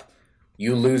is up,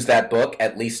 you lose that book,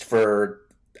 at least for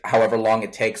however long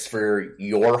it takes for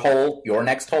your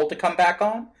next hold to come back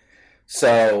on.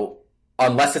 So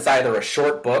unless it's either a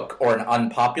short book or an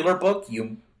unpopular book,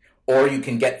 you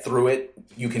can get through it.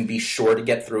 You can be sure to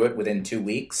get through it within 2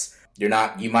 weeks. You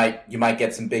might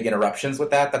get some big interruptions with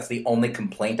that. That's the only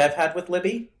complaint I've had with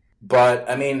Libby. But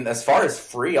I mean, as far as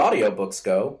free audiobooks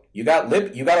go, you got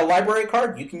a library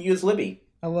card, you can use Libby.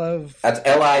 That's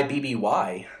Libby.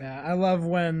 Yeah, I love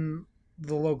when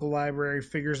the local library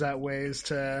figures out ways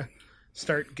to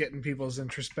start getting people's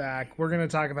interest back. We're going to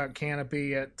talk about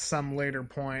Canopy at some later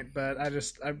point, but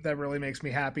that really makes me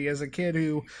happy as a kid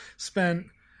who spent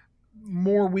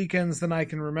more weekends than I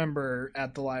can remember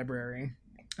at the library.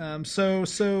 So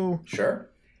sure.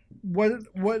 What's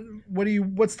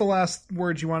the last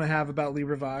words you want to have about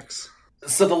LibriVox?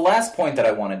 So the last point that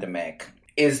I wanted to make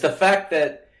is the fact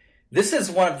that this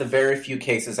is one of the very few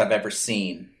cases I've ever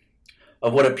seen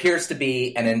of what appears to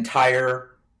be an entire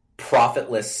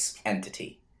profitless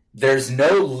entity. there's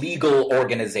no legal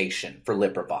organization for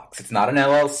LibriVox. It's not an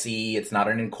LLC. It's not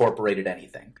an incorporated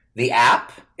anything. The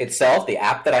app itself, the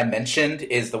app that I mentioned,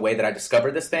 is the way that I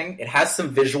discovered this thing. It has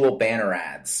some visual banner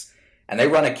ads, and they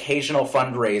run occasional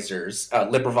fundraisers.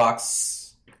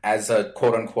 LibriVox, as a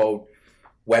quote-unquote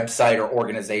website or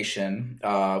organization,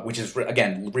 which is,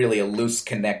 again, really a loose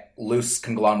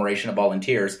conglomeration of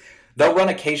volunteers, they'll run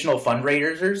occasional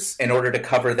fundraisers in order to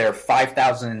cover their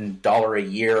 $5,000 a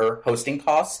year hosting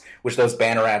costs, which those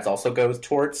banner ads also go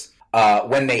towards.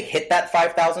 When they hit that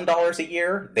 $5,000 a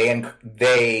year,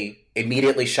 they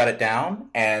immediately shut it down,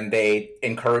 and they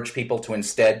encourage people to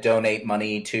instead donate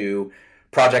money to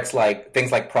projects like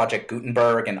things like Project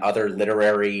Gutenberg and other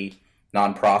literary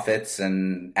nonprofits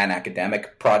and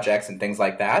academic projects and things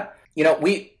like that. You know,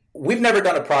 we've never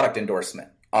done a product endorsement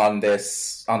on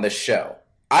this show.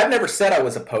 I've never said I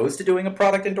was opposed to doing a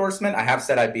product endorsement. I have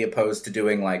said I'd be opposed to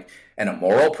doing like an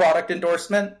immoral product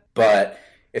endorsement, but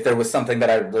if there was something that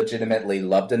I legitimately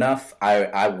loved enough,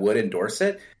 I would endorse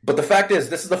it. But the fact is,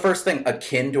 this is the first thing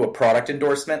akin to a product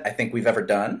endorsement I think we've ever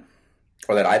done,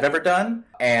 or that I've ever done,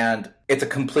 and it's a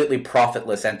completely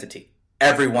profitless entity.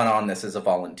 Everyone on this is a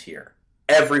volunteer.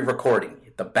 Every recording,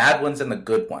 the bad ones and the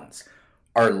good ones,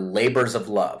 are labors of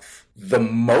love. The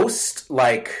most,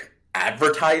 like,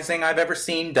 advertising I've ever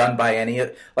seen done by any,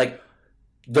 like,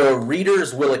 the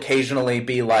readers will occasionally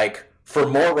be like, for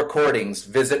more recordings,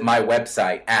 visit my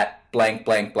website at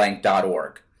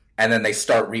blank.org. And then they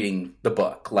start reading the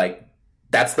book. Like,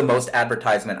 that's the most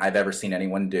advertisement I've ever seen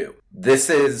anyone do. We're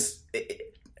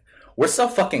so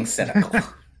fucking cynical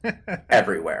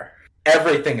everywhere.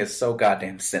 Everything is so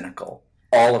goddamn cynical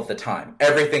all of the time.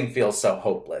 Everything feels so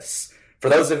hopeless. For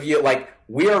those of you, like,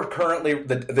 we are currently,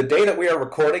 the day that we are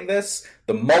recording this,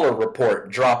 the Mueller report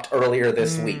dropped earlier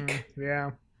this week.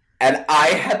 Yeah. And I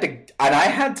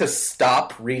had to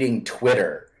stop reading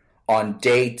Twitter on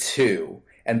day 2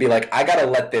 and be like, I gotta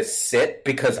let this sit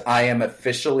because I am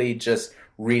officially just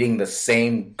reading the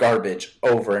same garbage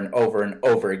over and over and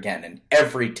over again, and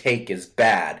every take is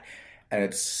bad, and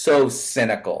it's so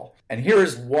cynical. And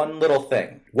here's one little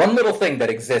thing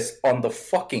that exists on the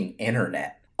fucking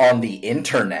internet,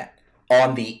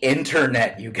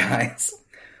 you guys,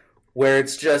 where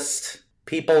it's just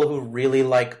people who really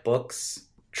like books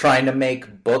trying to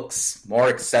make books more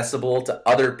accessible to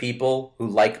other people who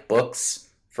like books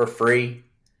for free.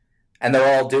 And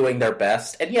they're all doing their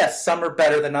best. And yes, some are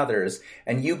better than others.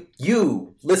 And you,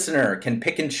 listener, can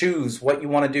pick and choose what you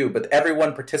want to do. But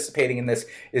everyone participating in this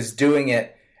is doing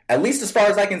it, at least as far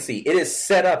as I can see, it is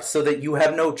set up so that you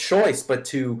have no choice but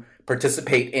to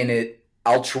participate in it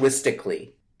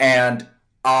altruistically. And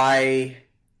I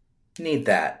need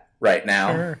that right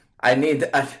now. Sure. I need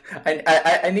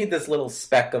this little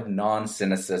speck of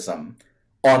non-cynicism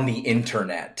on the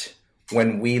internet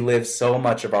when we live so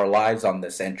much of our lives on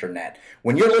this internet.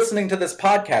 When you're listening to this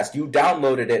podcast, you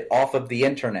downloaded it off of the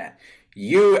internet.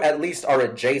 You at least are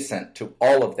adjacent to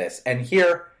all of this. And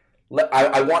here,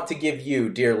 I want to give you,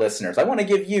 dear listeners, I want to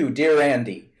give you, dear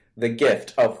Andy, the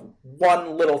gift of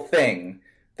one little thing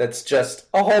that's just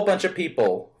a whole bunch of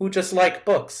people who just like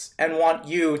books and want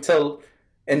you to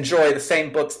enjoy the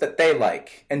same books that they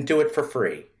like and do it for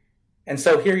free. And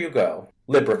so here you go.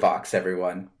 LibriVox,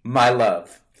 everyone. My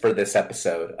love for this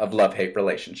episode of Love-Hate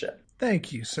Relationship.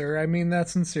 Thank you, sir. I mean that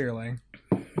sincerely.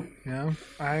 Yeah,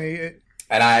 I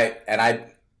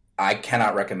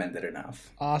cannot recommend it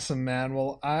enough. Awesome, man.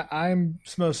 Well, I'm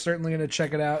most certainly going to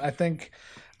check it out.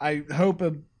 I hope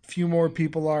a few more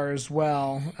people are as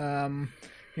well.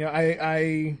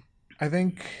 I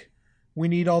think we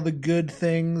need all the good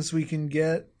things we can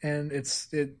get, and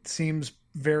it seems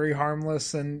very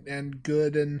harmless and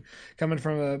good and coming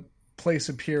from a place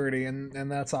of purity,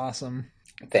 and that's awesome.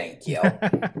 Thank you.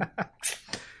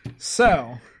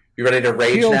 So, you ready to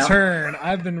rage now? Turn.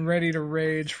 I've been ready to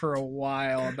rage for a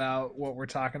while about what we're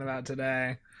talking about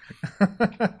today. All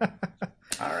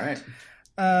right.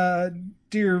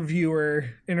 Dear viewer,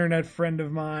 internet friend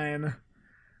of mine,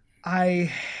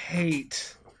 I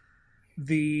hate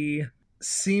the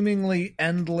seemingly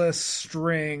endless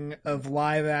string of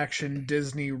live-action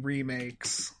Disney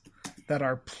remakes that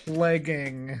are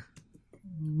plaguing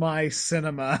my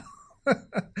cinema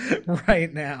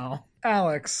right now.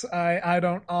 Alex, I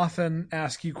don't often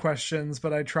ask you questions,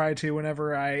 but I try to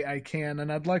whenever I can,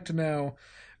 and I'd like to know,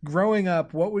 growing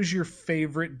up, what was your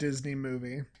favorite Disney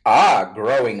movie?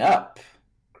 Growing up,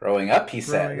 he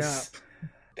says.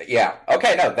 Yeah,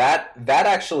 okay, no, that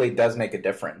actually does make a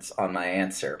difference on my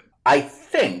answer. I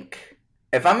think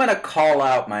if I'm going to call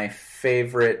out my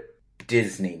favorite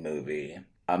Disney movie,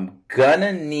 I'm going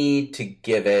to need to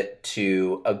give it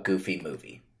to a Goofy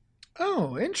movie.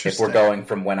 Oh, If interesting. we're going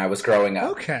from when I was growing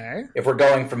up. Okay. If we're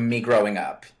going from me growing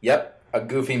up. Yep, a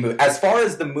Goofy movie. As far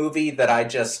as the movie that I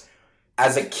just,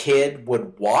 as a kid,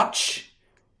 would watch,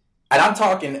 and I'm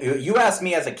talking, you asked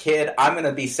me as a kid, I'm going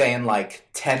to be saying like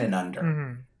 10 and under.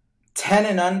 Mm-hmm. 10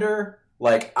 and under,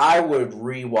 like, I would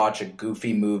rewatch a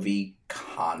Goofy movie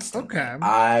constantly. Okay.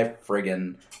 I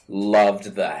friggin'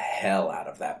 loved the hell out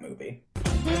of that movie.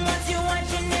 Once you're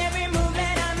watching every move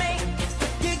that I make,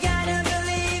 you gotta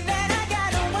believe that I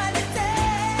got a what to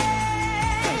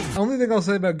say. Only thing I'll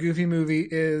say about Goofy movie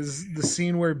is the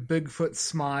scene where Bigfoot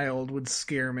smiled would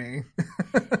scare me.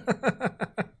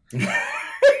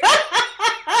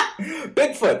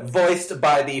 Bigfoot, voiced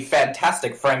by the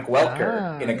fantastic Frank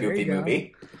Welker in a there Goofy you go.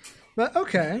 movie. But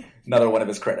okay. Another one of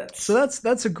his credits. So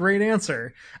that's a great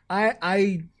answer.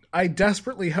 I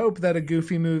desperately hope that a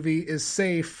Goofy movie is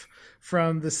safe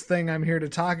from this thing I'm here to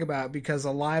talk about, because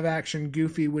a live action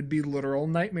Goofy would be literal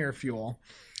nightmare fuel.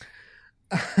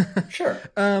 Sure.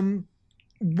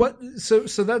 What? So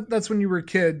that's when you were a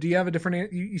kid. Do you have a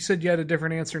different? You said you had a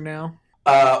different answer now.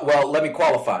 Well, let me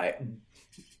qualify.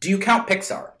 Do you count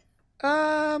Pixar?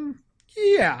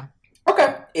 Yeah.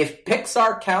 Okay. If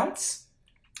Pixar counts,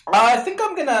 I think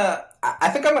I'm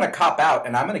gonna cop out,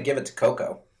 and I'm gonna give it to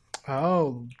Coco.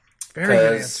 Oh, very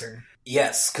good 'Cause- answer.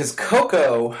 Yes, because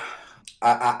Coco,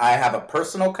 I have a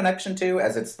personal connection to,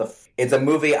 as it's a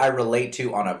movie I relate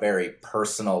to on a very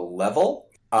personal level.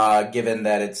 Given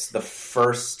that it's the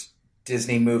first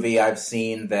Disney movie I've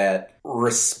seen that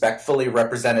respectfully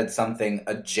represented something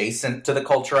adjacent to the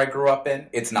culture I grew up in.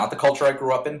 It's not the culture I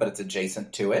grew up in, but it's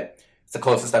adjacent to it. It's the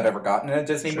closest I've ever gotten in a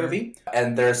Disney movie.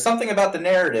 And there's something about the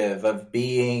narrative of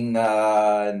being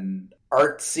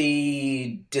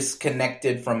artsy,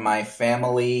 disconnected from my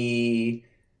family,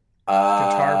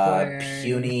 Guitar playing.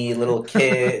 puny little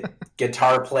kid,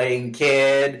 guitar playing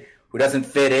kid who doesn't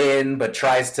fit in but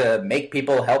tries to make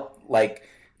people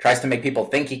tries to make people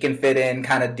think he can fit in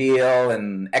kind of deal,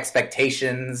 and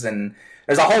expectations, and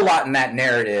there's a whole lot in that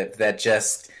narrative that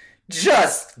just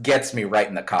gets me right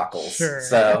in the cockles. Sure.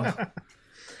 So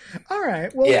All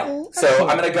right. Well, yeah. well, So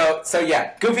excellent. I'm gonna go. So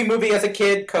yeah, Goofy movie as a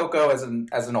kid, Coco as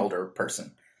an older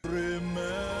person. To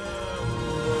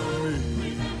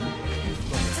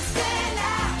stand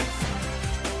out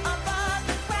above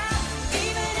the crowd,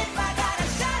 even if I gotta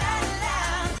shout out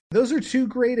loud. Those are two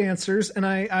great answers, and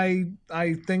I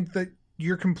think that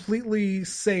you're completely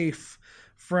safe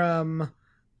from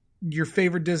your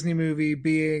favorite Disney movie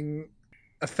being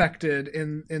affected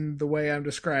in the way I'm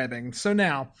describing. So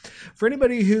now, for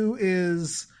anybody who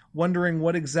is wondering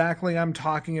what exactly I'm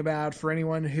talking about, for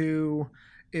anyone who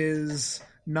is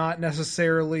not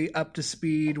necessarily up to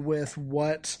speed with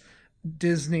what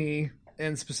Disney,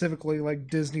 and specifically like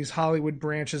Disney's Hollywood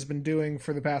branch, has been doing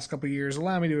for the past couple of years,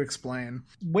 allow me to explain.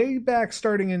 Way back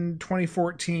starting in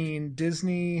 2014,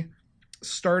 Disney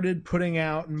started putting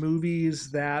out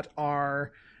movies that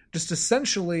are just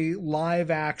essentially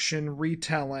live action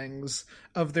retellings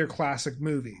of their classic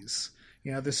movies.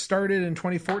 You know, this started in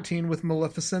 2014 with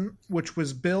Maleficent, which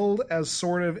was billed as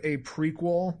sort of a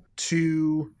prequel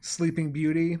to Sleeping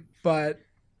Beauty, but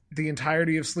the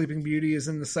entirety of Sleeping Beauty is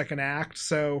in the second act.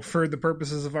 So for the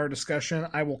purposes of our discussion,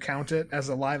 I will count it as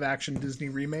a live action Disney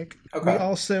remake. Okay. We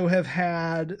also have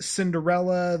had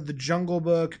Cinderella, The Jungle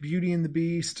Book, Beauty and the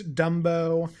Beast,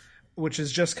 Dumbo, which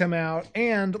has just come out.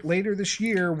 And later this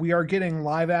year, we are getting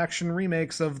live action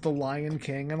remakes of The Lion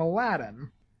King and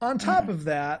Aladdin. On top of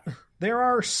that, there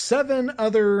are 7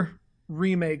 other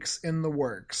remakes in the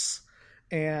works.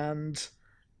 And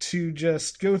to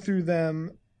just go through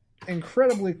them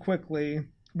incredibly quickly,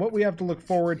 what we have to look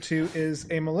forward to is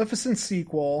a Maleficent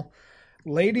sequel,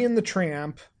 Lady and the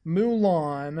Tramp,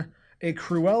 Mulan, a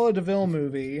Cruella de Vil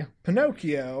movie,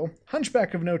 Pinocchio,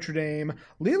 Hunchback of Notre Dame,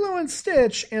 Lilo and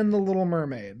Stitch, and The Little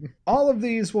Mermaid. All of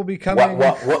these will be coming...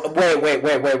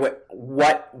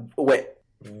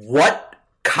 What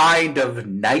kind of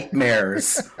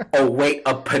nightmares await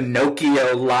a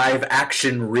Pinocchio live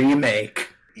action remake?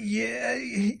 Yeah.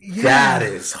 That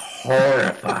is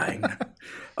horrifying.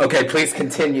 Okay, please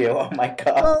continue. Oh my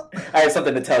god. Well- I have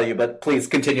something to tell you, but please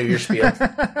continue your spiel.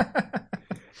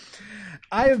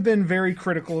 I have been very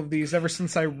critical of these ever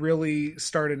since I really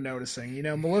started noticing. You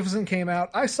know, Maleficent came out.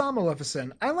 I saw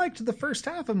Maleficent. I liked the first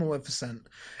half of Maleficent.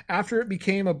 After it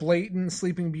became a blatant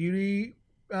Sleeping Beauty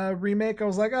remake, I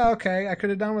was like, oh, okay, I could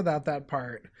have done without that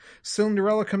part.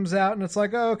 Cinderella comes out, and it's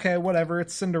like, oh, okay, whatever,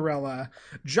 it's Cinderella.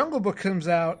 Jungle Book comes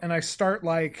out, and I start,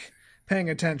 like, paying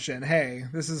attention. Hey,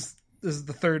 this is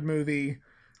the third movie.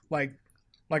 Like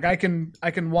I can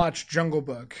watch Jungle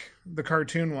Book, the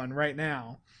cartoon one, right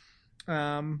now.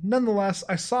 Nonetheless,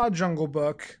 I saw Jungle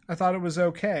Book. I thought it was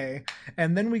okay.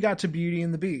 And then we got to Beauty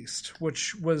and the Beast,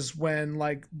 which was when,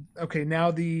 like, okay,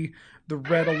 now the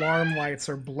red alarm lights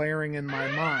are blaring in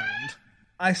my mind.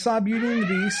 I saw Beauty and the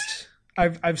Beast.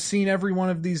 I've seen every one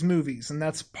of these movies, and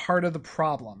that's part of the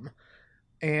problem.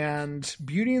 And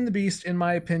Beauty and the Beast, in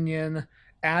my opinion,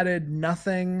 added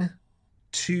nothing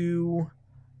to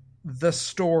the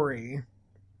story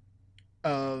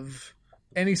of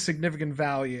any significant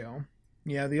value.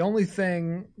 Yeah, the only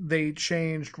thing they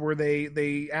changed were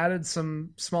they added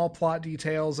some small plot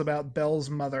details about Belle's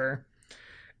mother,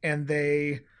 and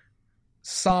they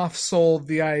soft-sold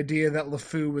the idea that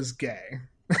LeFou was gay.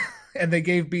 And they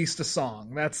gave Beast a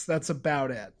song. That's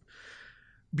about it.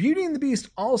 Beauty and the Beast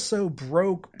also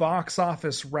broke box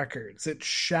office records. It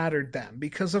shattered them,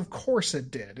 because of course it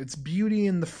did. It's Beauty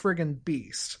and the friggin'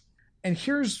 Beast. And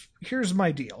here's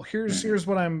my deal. Here's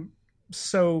what I'm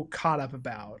so caught up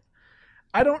about.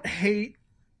 I don't hate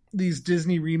these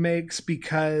Disney remakes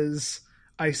because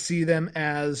I see them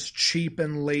as cheap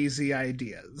and lazy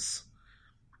ideas.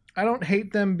 I don't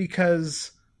hate them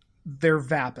because they're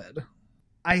vapid.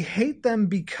 I hate them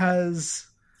because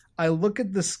I look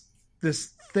at this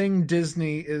thing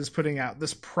Disney is putting out,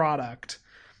 this product,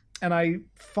 and I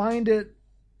find it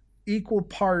equal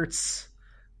parts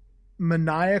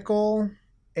maniacal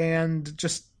and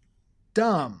just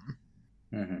dumb.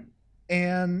 Mm-hmm.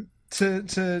 And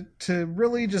to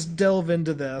really just delve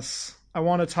into this, I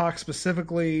want to talk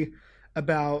specifically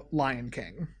about Lion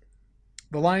King.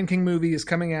 The Lion King movie is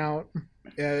coming out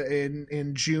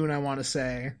in June, I want to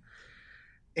say.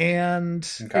 And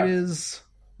Okay. It is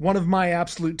one of my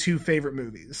absolute two favorite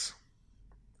movies.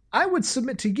 I would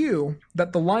submit to you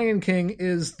that The Lion King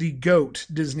is the GOAT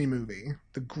Disney movie,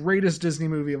 the greatest Disney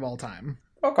movie of all time.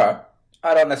 Okay.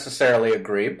 I don't necessarily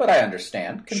agree, but I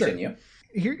understand. Sure. Continue.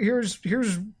 Here's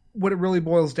what it really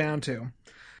boils down to.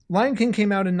 Lion King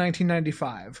came out in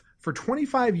 1995. For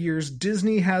 25 years,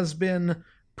 Disney has been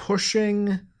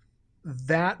pushing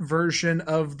that version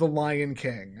of The Lion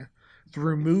King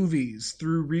through movies,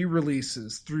 through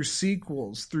re-releases, through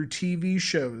sequels, through TV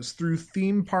shows, through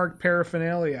theme park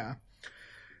paraphernalia,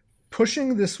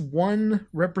 pushing this one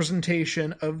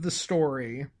representation of the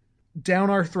story down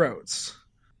our throats.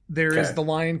 There is Okay. The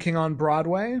Lion King on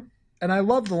Broadway, and I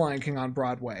love The Lion King on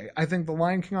Broadway. I think The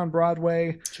Lion King on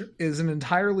Broadway Sure. is an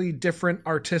entirely different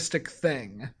artistic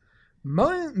thing.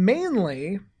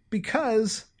 Mainly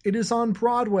because it is on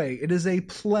Broadway. It is a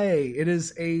play. It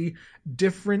is a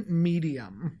different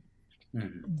medium.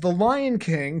 Mhm. The Lion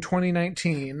King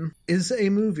 2019 is a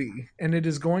movie, and it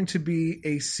is going to be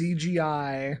a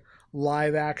CGI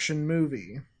live action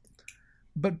movie.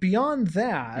 But beyond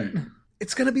that,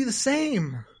 it's going to be the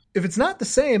same. If it's not the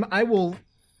same, I will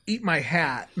eat my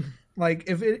hat. Like,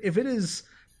 if it is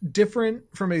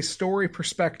different from a story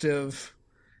perspective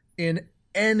in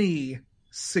any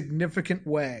significant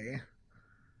way,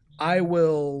 I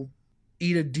will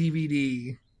eat a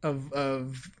DVD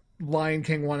of Lion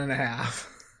King 1.5,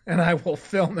 and I will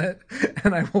film it,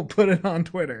 and I will put it on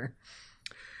Twitter.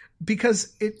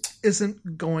 Because it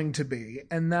isn't going to be,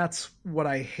 and that's what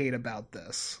I hate about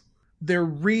this. They're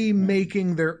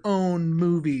remaking their own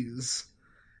movies,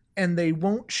 and they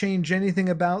won't change anything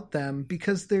about them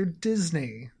because they're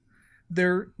Disney.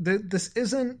 This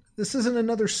isn't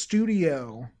another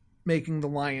studio making The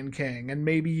Lion King, and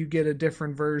maybe you get a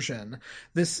different version.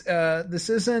 This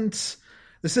isn't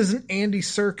Andy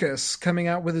Serkis coming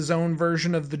out with his own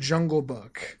version of The Jungle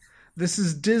Book. This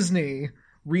is Disney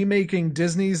remaking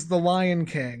Disney's The Lion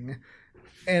King,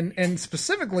 and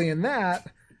specifically in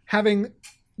that, having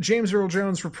James Earl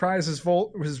Jones reprise his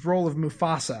role of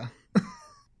Mufasa.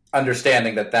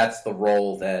 Understanding that that's the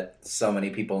role that so many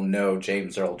people know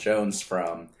James Earl Jones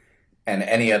from, and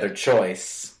any other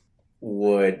choice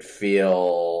would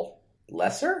feel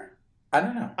lesser? I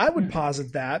don't know. I would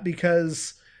posit that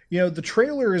because, the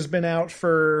trailer has been out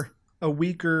for a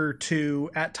week or two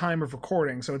at time of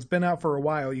recording, so it's been out for a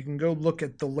while. You can go look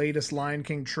at the latest Lion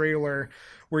King trailer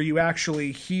where you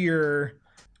actually hear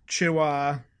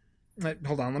Chiwetel.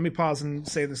 Hold on, let me pause and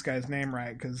say this guy's name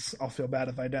right, because I'll feel bad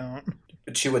if I don't.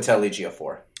 Chiwetel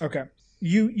Ejiofor. Okay.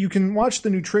 You can watch the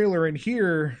new trailer and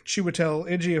hear Chiwetel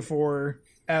Ejiofor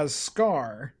as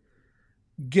Scar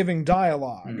giving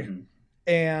dialogue. Mhm.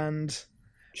 And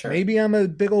Sure. maybe I'm a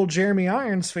big old Jeremy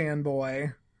Irons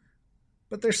fanboy,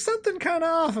 but there's something kind of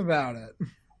off about it.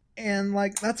 And,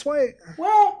 that's why...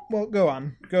 Well, Well, go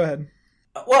on. Go ahead.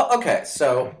 okay.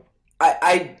 So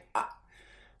I'm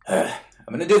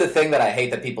going to do the thing that I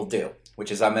hate that people do,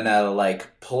 which is I'm going to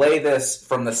play this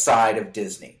from the side of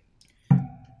Disney.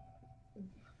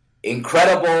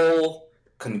 Incredible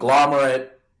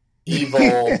conglomerate,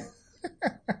 evil,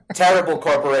 terrible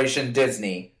corporation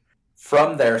Disney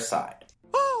from their side.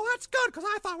 Oh, that's good, because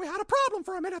I thought we had a problem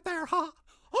for a minute there, huh?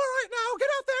 All right, now, get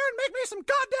out there and make me some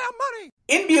goddamn money!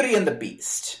 In Beauty and the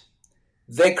Beast,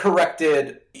 they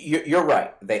corrected... You're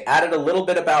right. They added a little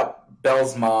bit about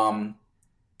Belle's mom.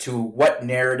 To what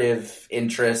narrative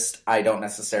interest, I don't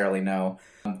necessarily know.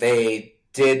 They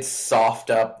did soft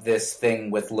up this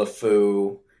thing with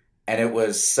LeFou, and it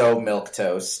was so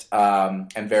milquetoast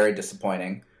and very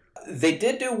disappointing. They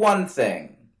did do one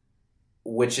thing,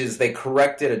 which is they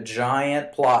corrected a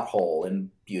giant plot hole in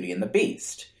Beauty and the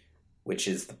Beast, which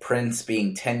is the prince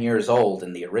being 10 years old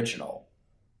in the original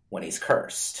when he's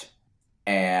cursed.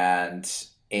 And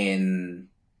in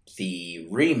the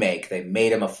remake, they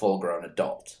made him a full-grown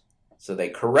adult. So they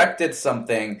corrected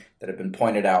something that had been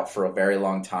pointed out for a very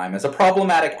long time as a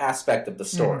problematic aspect of the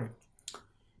story.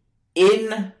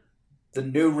 In the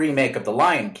new remake of The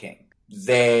Lion King,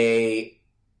 they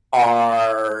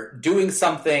are doing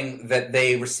something that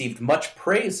they received much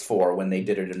praise for when they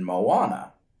did it in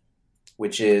Moana,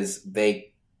 which is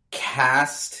they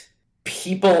cast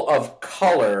people of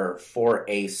color for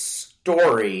a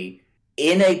story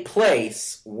in a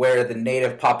place where the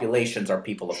native populations are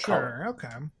people of color. Sure,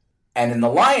 okay. And in The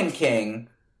Lion King,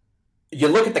 you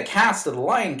look at the cast of The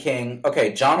Lion King,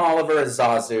 okay, John Oliver is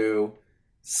Zazu,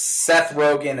 Seth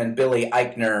Rogen and Billy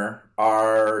Eichner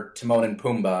are Timon and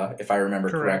Pumbaa, if I remember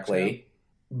correctly. Yeah.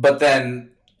 But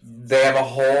then they have a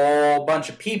whole bunch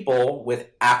of people with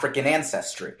African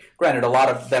ancestry. Granted, a lot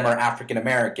of them are African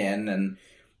American, and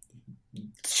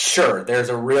sure, there's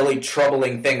a really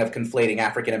troubling thing of conflating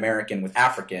African American with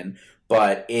African,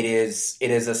 but it is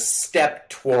a step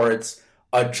towards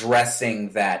addressing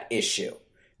that issue.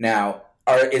 Now,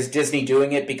 is Disney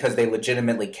doing it because they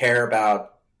legitimately care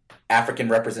about African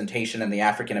representation in the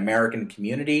African American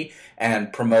community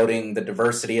and promoting the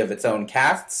diversity of its own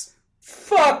casts?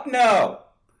 Fuck no!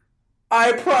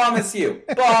 I promise you,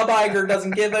 Bob Iger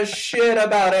doesn't give a shit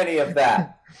about any of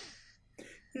that.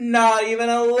 Not even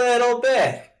a little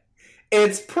bit.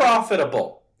 It's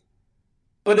profitable.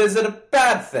 But is it a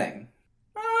bad thing?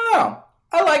 I don't know.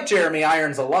 I like Jeremy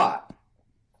Irons a lot.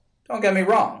 Don't get me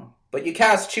wrong. But you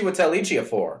cast Chiwetel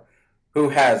Ejiofor, who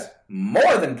has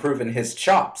more than proven his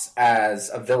chops as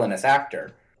a villainous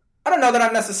actor. I don't know that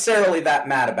I'm necessarily that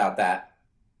mad about that,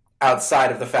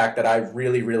 outside of the fact that I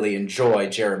really, really enjoy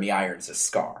Jeremy Irons'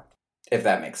 Scar, if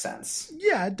that makes sense.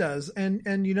 Yeah, it does.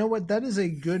 And you know what? That is a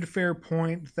good, fair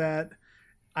point that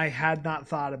I had not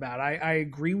thought about. I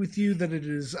agree with you that it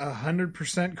is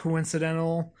 100%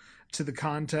 coincidental to the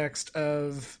context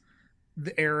of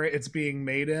the era it's being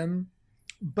made in.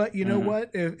 But you know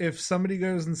what? If somebody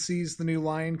goes and sees the new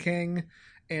Lion King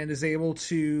and is able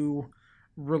to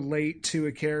relate to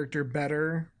a character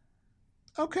better,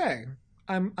 okay.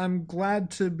 I'm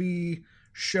glad to be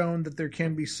shown that there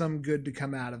can be some good to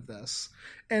come out of this.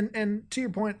 And to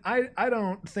your point, I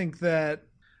don't think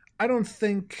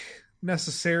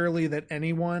necessarily that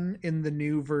anyone in the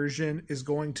new version is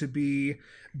going to be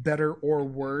better or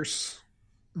worse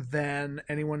than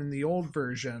anyone in the old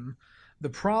version. The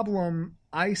problem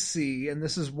I see, and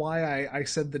this is why I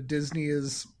said that Disney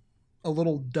is a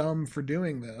little dumb for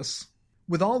doing this,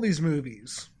 with all these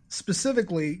movies,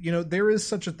 specifically, you know, there is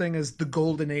such a thing as the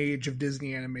golden age of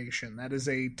Disney animation. That is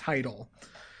a title.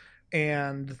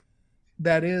 And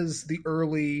that is the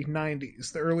early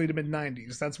 90s, the early to mid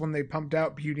 90s. That's when they pumped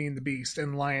out Beauty and the Beast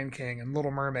and Lion King and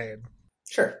Little Mermaid.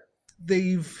 Sure.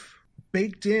 They've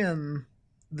baked in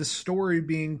the story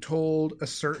being told a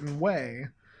certain way.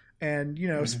 And, you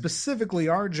know, specifically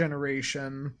our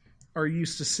generation are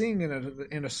used to seeing it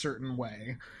in a certain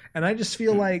way. And I just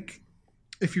feel like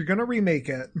if you're going to remake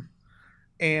it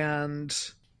and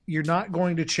you're not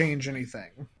going to change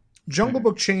anything, Jungle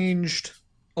Book changed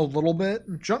a little bit.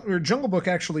 Jungle Book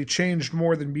actually changed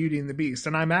more than Beauty and the Beast.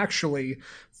 And I'm actually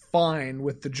fine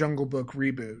with the Jungle Book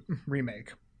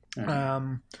remake.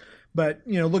 But,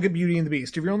 you know, look at Beauty and the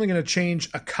Beast. If you're only going to change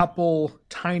a couple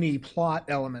tiny plot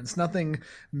elements, nothing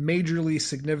majorly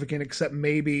significant except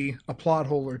maybe a plot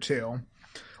hole or two,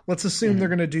 let's assume they're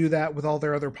going to do that with all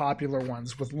their other popular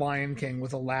ones, with Lion King,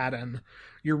 with Aladdin.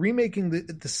 You're remaking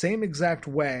the same exact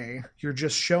way. You're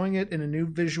just showing it in a new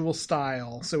visual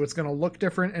style. So it's going to look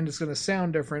different and it's going to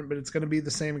sound different, but it's going to be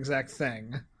the same exact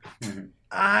thing.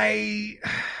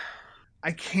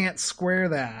 I can't square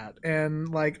that. And,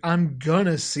 like, I'm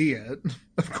gonna see it.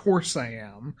 Of course I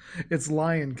am. It's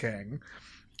Lion King.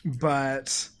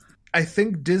 But I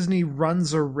think Disney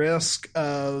runs a risk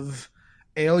of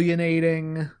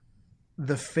alienating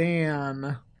the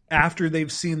fan after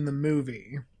they've seen the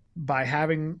movie. by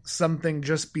having something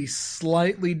just be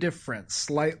slightly different,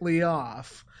 slightly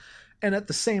off. And at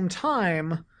the same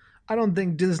time, I don't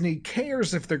think Disney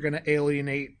cares if they're going to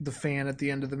alienate the fan at the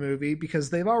end of the movie because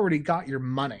they've already got your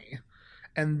money.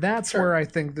 And that's where I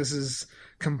think this is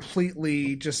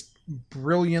completely just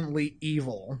brilliantly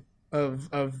evil of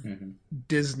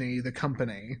Disney, the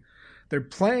company. They're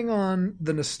playing on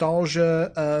the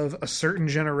nostalgia of a certain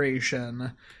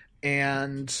generation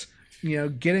and, you know,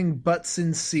 getting butts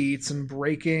in seats and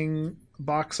breaking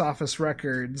box office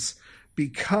records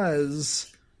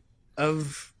because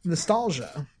of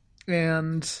nostalgia.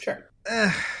 And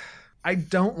I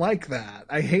don't like that.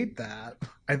 I hate that.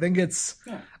 I think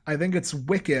it's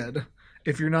wicked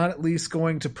if you're not at least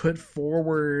going to put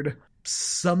forward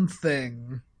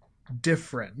something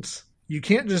different. You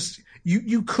can't just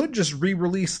you could just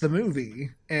re-release the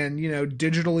movie and, you know,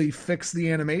 digitally fix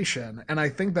the animation, and I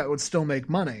think that would still make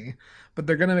money, but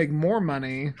they're going to make more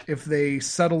money if they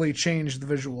subtly change the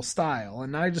visual style.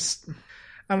 And I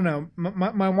don't know.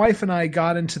 My wife and I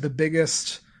got into the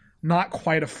biggest, not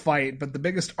quite a fight, but the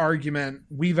biggest argument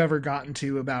we've ever gotten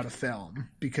to about a film,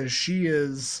 because she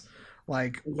is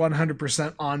like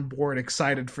 100% on board,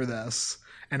 excited for this,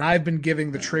 and I've been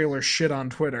giving the trailer shit on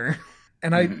Twitter.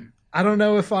 And I don't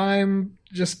know if I'm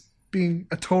just being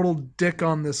a total dick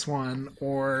on this one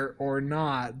or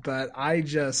not, but I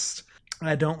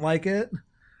don't like it.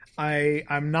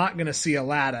 I'm not going to see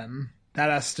Aladdin. That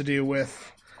has to do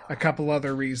with a couple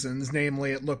other reasons,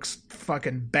 namely it looks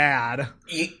fucking bad.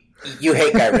 You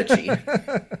hate Guy Ritchie.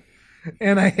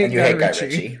 And I hate Guy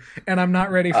Ritchie. And I'm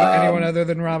not ready for anyone other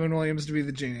than Robin Williams to be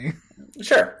the genie.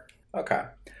 Sure. Okay.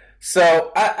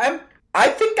 So I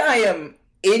think I am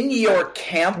in your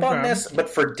camp on this, but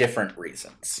for different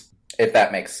reasons, if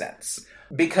that makes sense.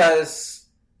 Because,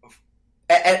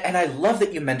 and I love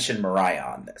that you mentioned Mariah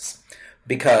on this,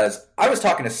 because I was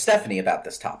talking to Stephanie about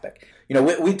this topic. You know,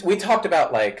 we talked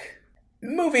about, like,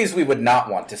 movies we would not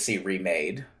want to see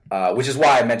remade, which is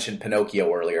why I mentioned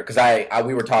Pinocchio earlier, because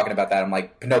we were talking about that. I'm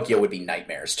like, Pinocchio would be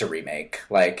nightmares to remake.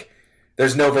 Like,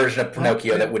 there's no version of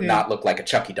Pinocchio that would not look like a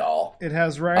Chucky doll. It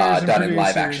has writers and done producers. in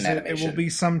live-action animation. It will be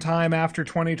sometime after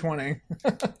 2020.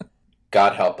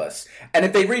 God help us. And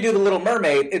if they redo The Little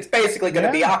Mermaid, it's basically going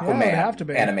to be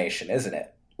Aquaman animation, isn't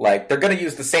it? Like, they're going to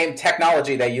use the same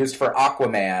technology they used for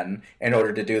Aquaman in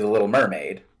order to do The Little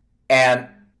Mermaid. And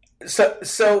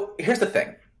so here's the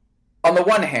thing. On the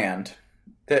one hand,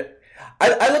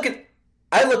 I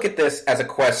look at this as a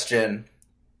question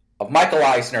of Michael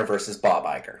Eisner versus Bob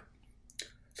Iger.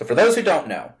 So for those who don't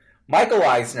know, Michael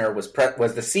Eisner was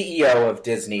the CEO of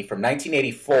Disney from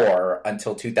 1984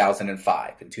 until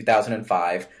 2005. In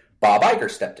 2005, Bob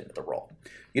Iger stepped into the role.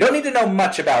 You don't need to know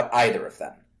much about either of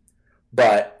them.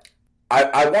 But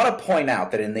I want to point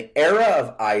out that in the era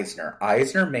of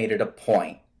Eisner made it a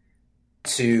point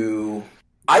to...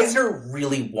 Eisner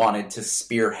really wanted to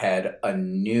spearhead a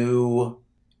new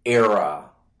era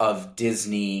of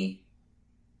Disney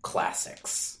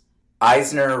classics.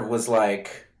 Eisner was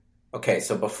like, okay,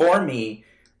 so before me,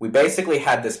 we basically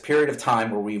had this period of time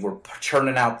where we were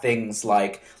churning out things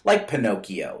like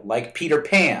Pinocchio, like Peter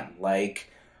Pan,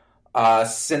 like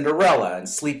Cinderella and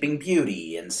Sleeping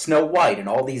Beauty and Snow White and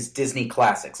all these Disney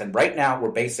classics. And right now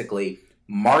we're basically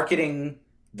marketing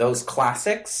those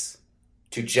classics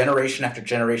to generation after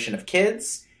generation of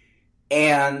kids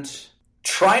and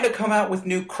trying to come out with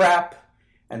new crap.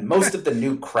 And most of the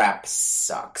new crap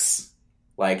sucks.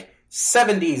 Like,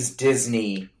 70s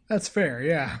Disney... That's fair,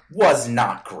 yeah. ...was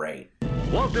not great.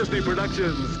 Walt Disney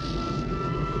Productions,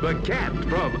 The Cat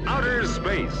from Outer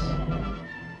Space.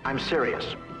 I'm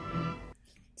serious.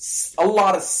 A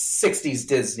lot of 60s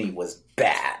Disney was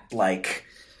bad. Like,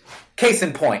 case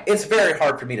in point, it's very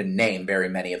hard for me to name very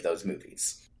many of those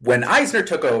movies. When Eisner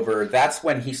took over, that's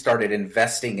when he started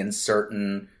investing in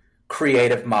certain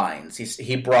creative minds.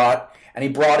 He brought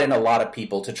in a lot of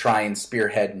people to try and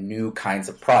spearhead new kinds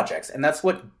of projects. And that's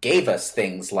what gave us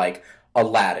things like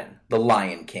Aladdin, The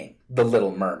Lion King, The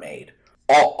Little Mermaid.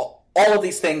 All of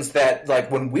these things that, like,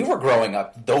 when we were growing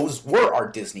up, those were our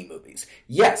Disney movies.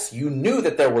 Yes, you knew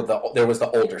that there was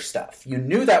the older stuff. You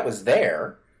knew that was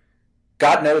there.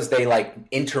 God knows they, like,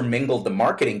 intermingled the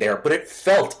marketing there, but it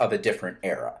felt of a different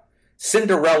era.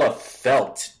 Cinderella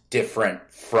felt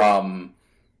different from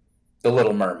The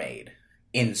Little Mermaid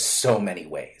in so many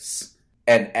ways.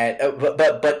 But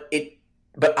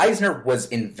Eisner was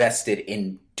invested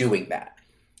in doing that.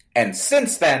 And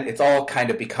since then, it's all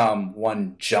kind of become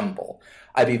one jumble.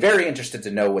 I'd be very interested to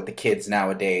know what the kids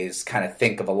nowadays kind of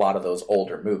think of a lot of those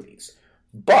older movies.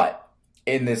 But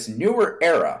in this newer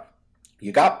era,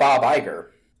 you got Bob Iger,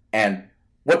 and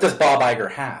what does Bob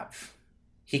Iger have?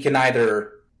 he can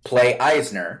either play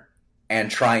Eisner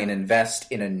and try and invest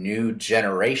in a new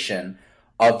generation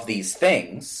of these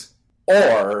things,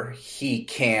 or he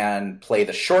can play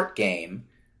the short game,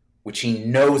 which he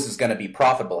knows is going to be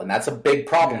profitable. And that's a big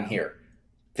problem here.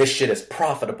 This shit is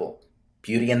profitable.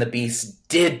 Beauty and the Beast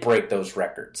did break those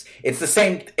records. It's the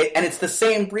same, and it's the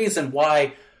same reason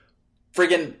why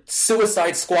friggin'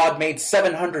 Suicide Squad made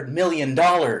 $700 million.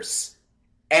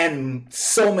 And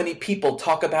so many people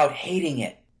talk about hating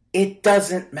it. It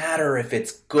doesn't matter if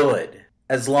it's good,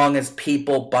 as long as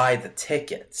people buy the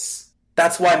tickets.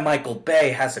 That's why Michael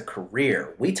Bay has a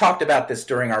career. We talked about this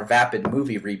during our Vapid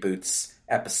movie reboots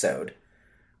episode,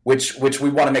 which we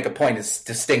want to make a point is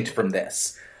distinct from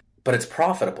this. But it's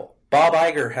profitable. Bob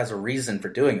Iger has a reason for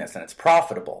doing this, and it's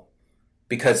profitable.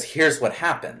 Because here's what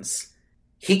happens.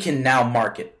 He can now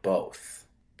market both.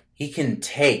 He can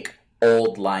take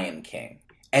old Lion King,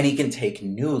 and he can take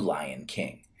new Lion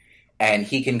King. And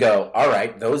he can go, all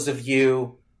right, those of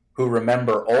you who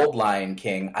remember old Lion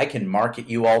King, I can market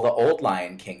you all the old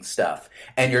Lion King stuff.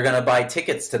 And you're going to buy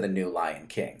tickets to the new Lion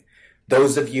King.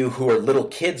 Those of you who are little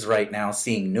kids right now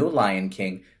seeing new Lion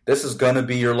King, this is going to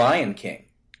be your Lion King.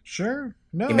 Sure.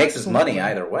 No, he makes his money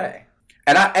either way.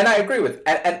 And I agree with,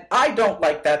 and I don't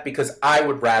like that because I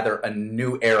would rather a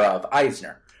new era of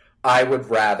Eisner. I would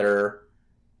rather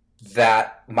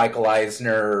that Michael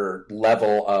Eisner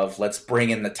level of let's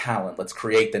bring in the talent, let's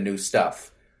create the new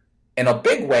stuff. In a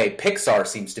big way, Pixar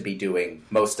seems to be doing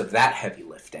most of that heavy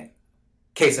lifting.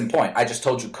 Case in point, I just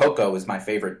told you Coco is my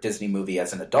favorite Disney movie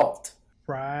as an adult.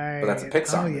 Right. But that's a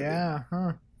Pixar movie. Oh, yeah.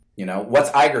 Huh. You know,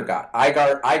 what's Iger got?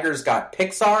 Iger's got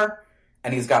Pixar,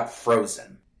 and he's got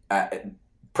Frozen.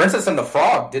 Princess and the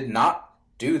Frog did not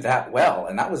do that well,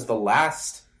 and that was the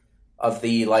last of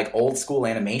the like old school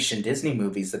animation Disney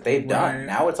movies that they've done. Right.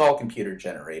 Now it's all computer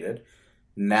generated.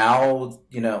 Now,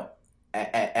 you know,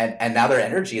 and now their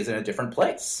energy is in a different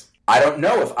place. I don't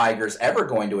know if Iger's ever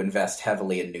going to invest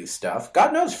heavily in new stuff.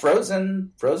 God knows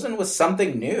Frozen was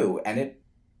something new, and it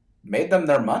made them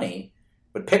their money.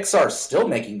 But Pixar's still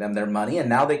making them their money, and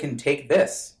now they can take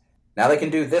this. Now they can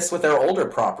do this with their older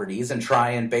properties and try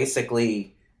and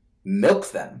basically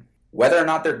milk them. Whether or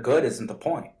not they're good isn't the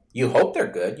point. You hope they're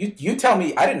good. You tell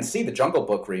me, I didn't see the Jungle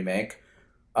Book remake.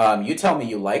 You tell me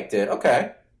you liked it.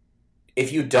 Okay.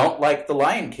 If you don't like the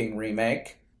Lion King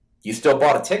remake, you still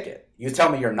bought a ticket. You tell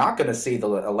me you're not going to see the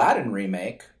Aladdin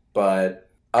remake, but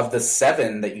of the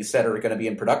 7 that you said are going to be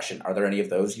in production, are there any of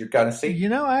those you're going to see? You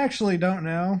know, I actually don't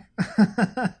know.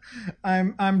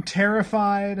 I'm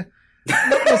terrified.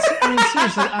 I mean,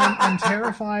 seriously, I'm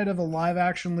terrified of a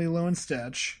live-action Lilo and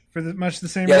Stitch for much the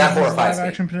same reason as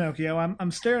live-action Pinocchio.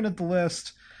 I'm staring at the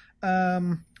list.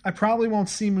 I probably won't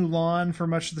see Mulan for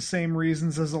much the same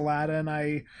reasons as Aladdin.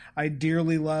 I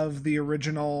dearly love the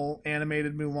original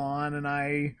animated Mulan, and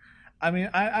I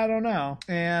don't know.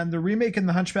 And the remake in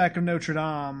The Hunchback of Notre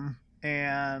Dame,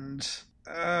 and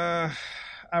I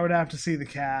would have to see the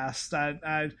cast.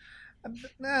 I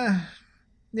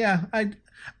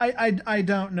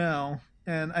don't know.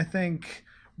 And I think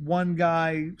one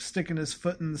guy sticking his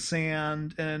foot in the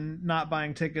sand and not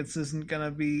buying tickets isn't going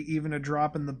to be even a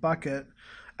drop in the bucket.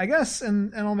 I guess,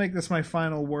 and I'll make this my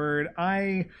final word,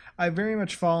 I very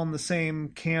much fall in the same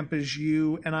camp as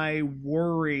you, and I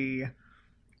worry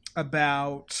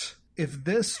about if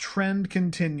this trend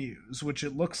continues, which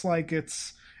it looks like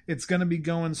it's going to be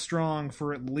going strong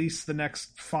for at least the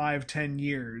next 5-10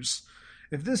 years.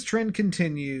 If this trend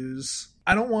continues,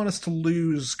 I don't want us to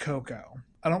lose Coco.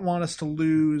 I don't want us to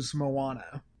lose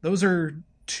Moana. Those are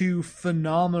 2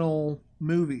 phenomenal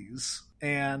movies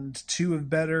and 2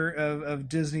 of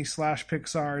Disney /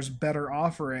 Pixar's better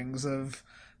offerings of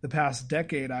the past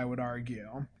decade, I would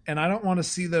argue. And I don't want to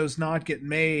see those not get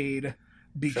made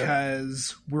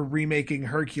because we're remaking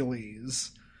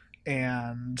Hercules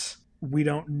and we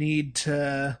don't need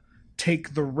to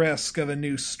take the risk of a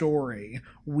new story.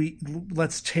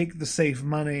 Let's take the safe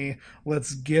money.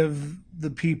 Let's give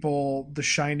the people the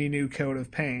shiny new coat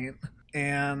of paint.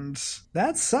 And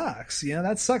that sucks. You know,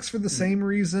 that sucks for the same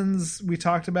reasons we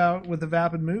talked about with the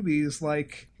Vapid movies.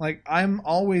 Like I'm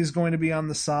always going to be on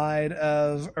the side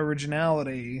of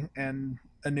originality and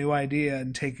a new idea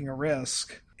and taking a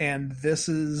risk. And this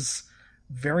is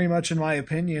very much, in my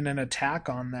opinion, an attack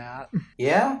on that.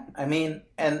 Yeah, I mean,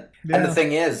 and the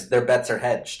thing is, their bets are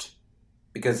hedged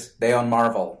because they own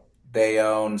Marvel, they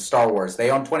own Star Wars,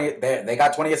 they own they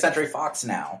got 20th Century Fox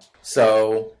now.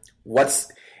 So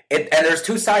and there's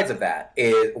 2 sides of that.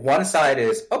 One side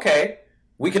is, okay,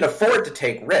 we can afford to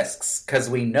take risks because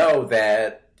we know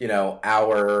that, you know,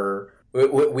 our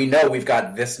we know we've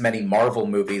got this many Marvel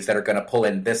movies that are going to pull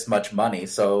in this much money,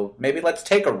 so maybe let's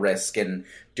take a risk and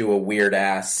do a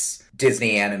weird-ass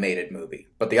Disney animated movie.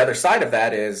 But the other side of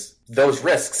that is those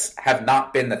risks have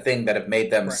not been the thing that have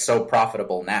made them so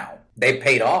profitable now. They've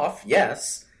paid off,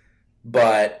 yes,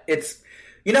 but it's...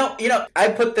 You know, I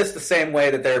put this the same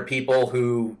way that there are people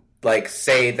who, like,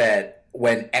 say that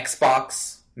when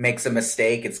Xbox makes a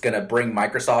mistake, it's going to bring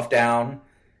Microsoft down.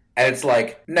 And it's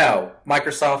like, no,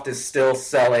 Microsoft is still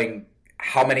selling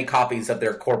how many copies of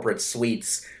their corporate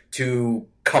suites to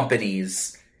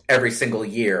companies every single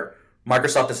year.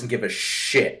 Microsoft doesn't give a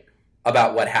shit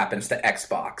about what happens to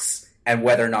Xbox and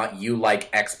whether or not you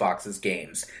like Xbox's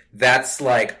games. That's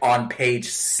like on page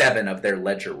 7 of their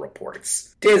ledger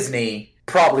reports. Disney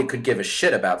probably could give a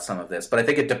shit about some of this, but I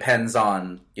think it depends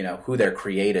on, who their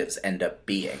creatives end up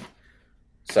being.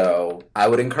 So I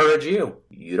would encourage you.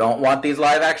 You don't want these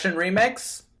live action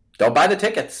remakes? Don't buy the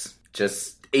tickets.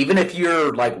 Just, even if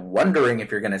you're like wondering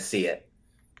if you're going to see it,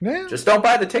 just don't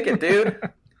buy the ticket, dude.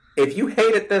 If you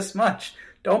hate it this much,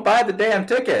 don't buy the damn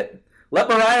ticket. Let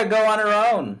Mariah go on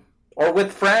her own or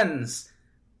with friends.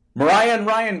 Mariah and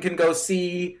Ryan can go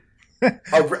see...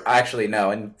 actually, no.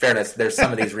 In fairness, there's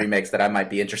some of these remakes that I might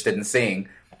be interested in seeing.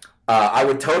 I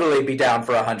would totally be down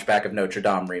for a Hunchback of Notre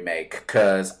Dame remake,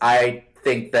 because I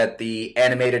think that the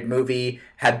animated movie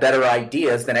had better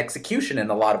ideas than execution in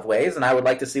a lot of ways, and I would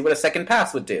like to see what a second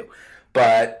pass would do.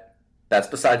 But that's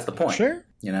besides the point. Sure.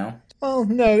 Well,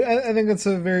 no, I think that's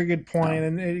a very good point,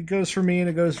 and it goes for me and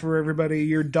it goes for everybody.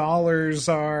 Your dollars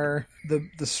are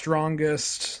the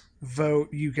strongest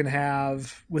vote you can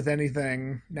have with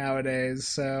anything nowadays,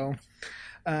 so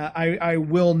I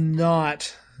will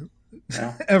not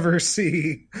ever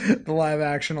see the live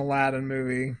action Aladdin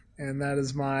movie, and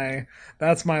that's my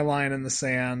line in the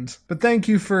sand. But thank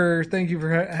you for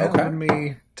helping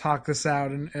me talk this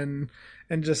out and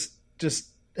just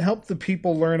help the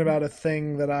people learn about a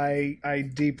thing that I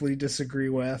deeply disagree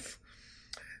with.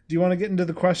 Do you want to get into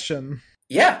the question?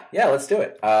 Yeah, let's do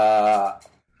it.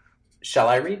 Shall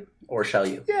I read, or shall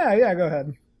you? Yeah, go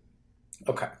ahead.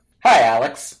 Okay. Hi,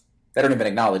 Alex. They don't even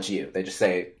acknowledge you. They just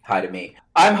say hi to me.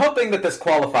 I'm hoping that this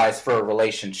qualifies for a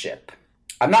relationship.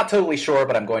 I'm not totally sure,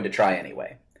 but I'm going to try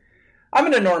anyway. I'm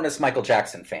an enormous Michael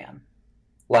Jackson fan.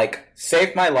 Like,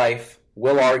 saved my life,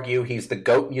 will argue he's the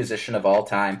GOAT musician of all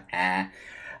time.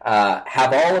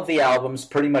 Have all of the albums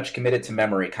pretty much committed to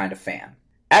memory kind of fan.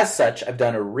 As such, I've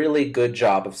done a really good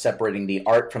job of separating the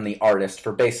art from the artist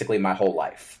for basically my whole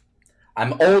life.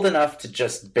 I'm old enough to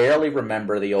just barely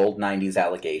remember the old 90s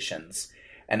allegations,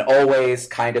 and always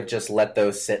kind of just let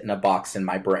those sit in a box in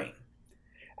my brain.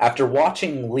 After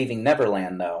watching Leaving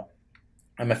Neverland, though,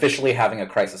 I'm officially having a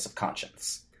crisis of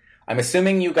conscience. I'm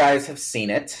assuming you guys have seen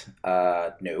it,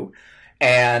 no,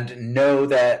 and know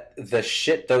that the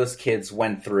shit those kids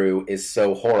went through is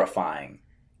so horrifying,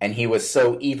 and he was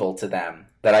so evil to them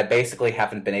that I basically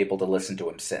haven't been able to listen to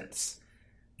him since.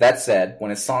 That said,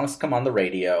 when his songs come on the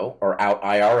radio, or out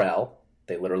IRL,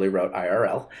 they literally wrote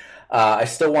IRL, I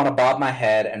still want to bob my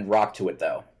head and rock to it,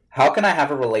 though. How can I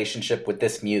have a relationship with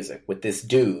this music, with this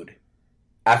dude,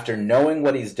 after knowing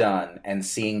what he's done and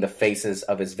seeing the faces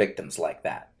of his victims like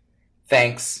that?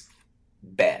 Thanks,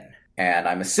 Ben. And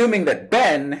I'm assuming that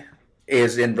Ben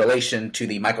is in relation to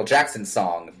the Michael Jackson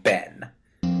song, Ben.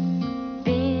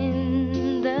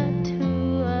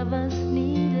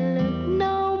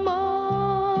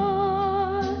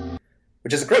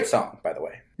 Which is a great song, by the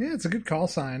way. Yeah, it's a good call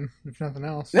sign, if nothing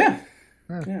else. Yeah.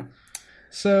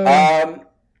 So,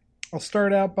 I'll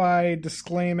start out by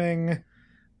disclaiming,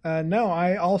 no,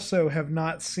 I also have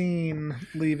not seen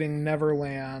Leaving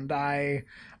Neverland. I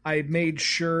made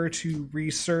sure to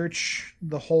research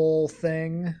the whole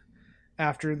thing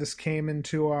after this came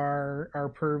into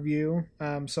our purview,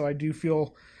 so I do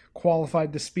feel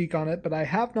qualified to speak on it, but I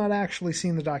have not actually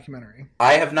seen the documentary.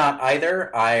 I have not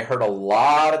either. I heard a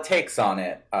lot of takes on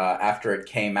it after it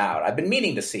came out. I've been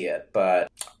meaning to see it,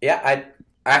 but yeah,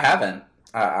 I haven't.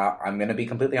 I'm going to be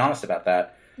completely honest about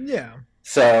that. Yeah.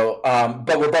 So,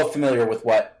 but we're both familiar with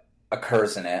what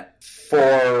occurs in it.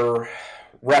 For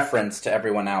reference to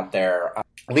everyone out there,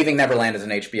 Leaving Neverland is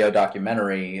an HBO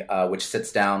documentary which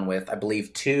sits down with, I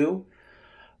believe, 2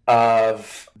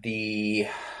 of the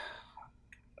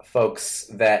folks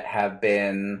that have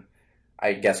been,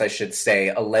 I guess I should say,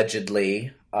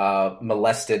 allegedly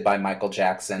molested by Michael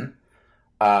Jackson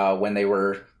when they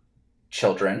were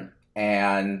children.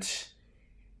 And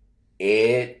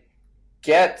it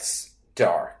gets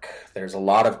dark. There's a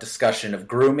lot of discussion of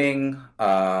grooming,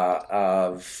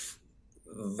 of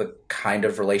the kind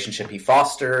of relationship he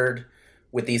fostered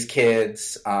with these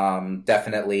kids.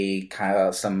 Definitely kind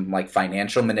of some like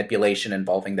financial manipulation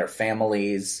involving their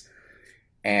families.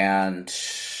 And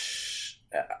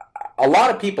a lot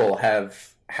of people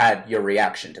have had your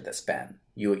reaction to this, Ben.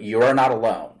 You are not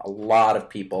alone. A lot of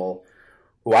people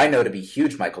who I know to be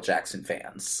huge Michael Jackson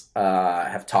fans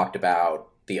have talked about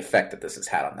the effect that this has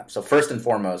had on them. So first and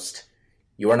foremost,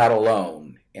 you are not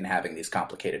alone in having these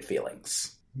complicated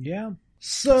feelings. Yeah.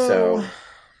 So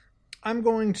I'm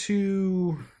going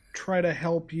to try to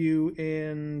help you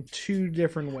in two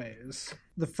different ways.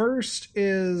 The first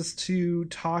is to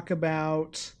talk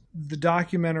about the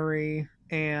documentary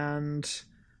and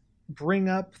bring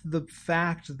up the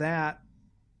fact that,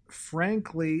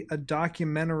 frankly, a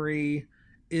documentary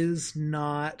is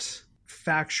not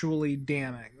factually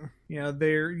damning. You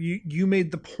know, you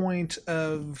made the point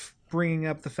of bringing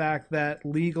up the fact that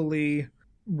legally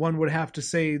one would have to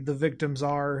say the victims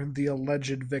are the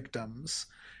alleged victims.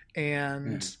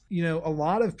 And, you know, a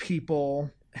lot of people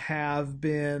have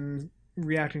been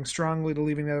reacting strongly to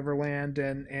Leaving Neverland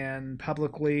and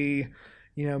publicly,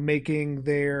 you know, making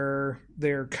their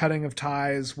cutting of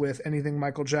ties with anything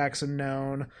Michael Jackson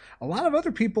known. A lot of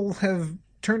other people have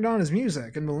turned on his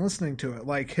music and been listening to it.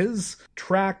 Like, his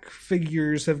track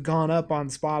figures have gone up on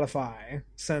Spotify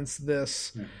since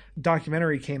this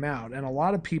documentary came out. And a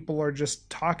lot of people are just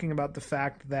talking about the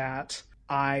fact that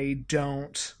I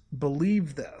don't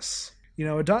believe this. You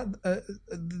know,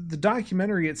 the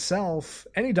documentary itself,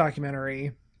 any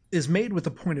documentary, is made with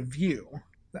a point of view.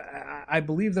 I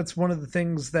believe that's one of the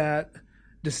things that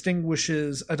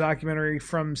distinguishes a documentary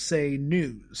from, say,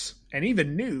 news. And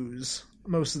even news,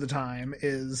 most of the time,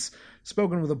 is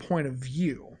spoken with a point of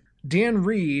view. Dan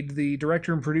Reed, the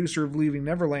director and producer of Leaving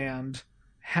Neverland,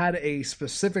 had a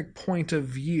specific point of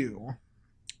view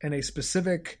and a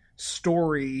specific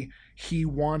story he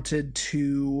wanted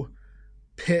to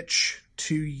pitch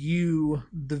to you,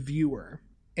 the viewer.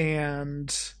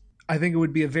 And I think it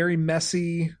would be a very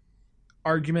messy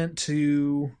argument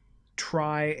to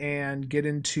try and get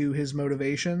into his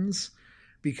motivations,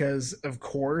 because, of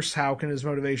course, how can his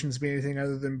motivations be anything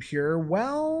other than pure?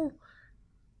 Well,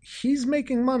 he's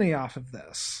making money off of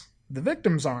this. The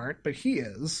victims aren't, but he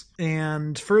is.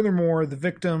 And furthermore, the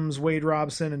victims, Wade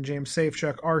Robson and James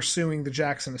Safechuck, are suing the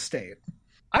Jackson estate.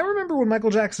 I remember when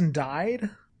Michael Jackson died,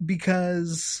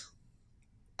 because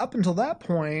up until that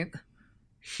point,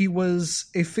 he was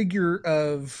a figure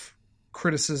of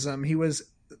criticism. He was,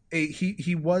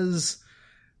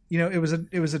 you know,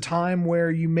 it was a time where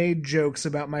you made jokes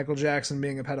about Michael Jackson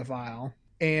being a pedophile.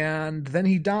 And then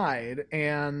he died,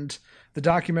 and the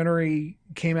documentary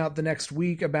came out the next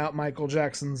week about Michael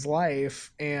Jackson's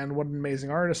life and what an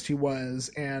amazing artist he was.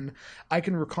 And I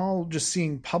can recall just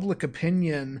seeing public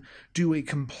opinion do a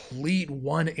complete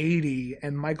 180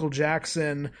 and Michael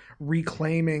Jackson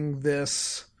reclaiming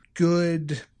this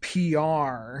good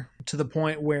PR to the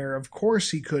point where, of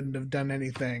course, he couldn't have done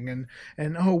anything.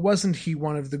 And oh, wasn't he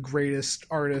one of the greatest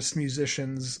artists,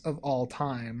 musicians of all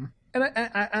time? And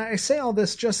I say all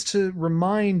this just to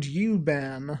remind you,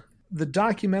 Ben, the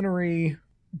documentary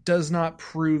does not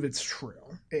prove it's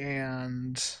true.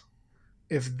 And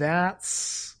if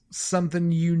that's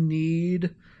something you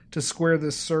need to square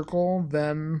this circle,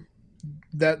 then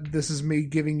this is me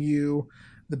giving you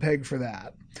the peg for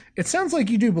that. It sounds like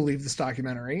you do believe this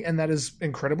documentary, and that is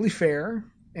incredibly fair.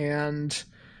 And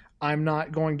I'm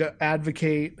not going to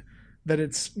advocate that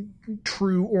it's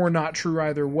true or not true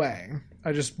either way.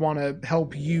 I just want to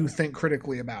help you think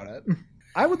critically about it.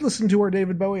 I would listen to our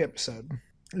David Bowie episode,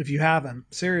 if you haven't,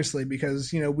 seriously,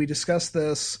 because, you know, we discussed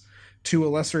this to a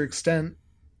lesser extent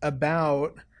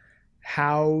about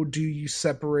how do you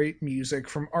separate music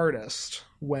from artist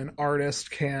when artist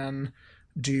can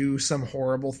do some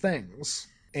horrible things.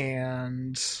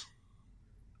 And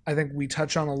I think we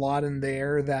touch on a lot in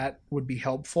there that would be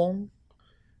helpful.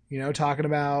 You know, talking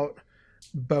about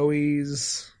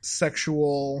Bowie's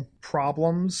sexual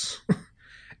problems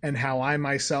and how I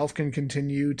myself can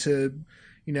continue to,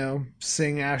 you know,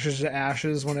 sing Ashes to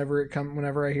Ashes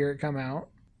whenever I hear it come out.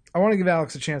 I want to give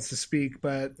Alex a chance to speak,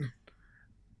 but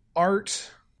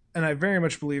art, and I very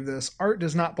much believe this, art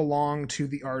does not belong to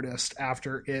the artist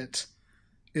after it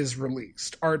is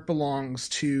released. Art belongs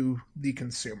to the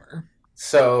consumer.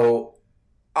 So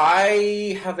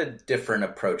I have a different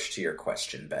approach to your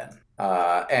question, Ben.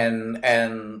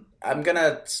 And I'm going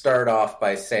to start off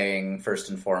by saying, first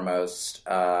and foremost,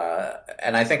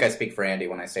 and I think I speak for Andy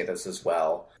when I say this as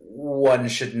well, one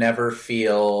should never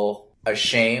feel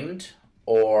ashamed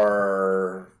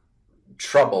or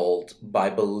troubled by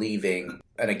believing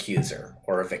an accuser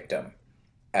or a victim,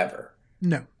 ever.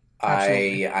 No.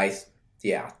 Absolutely.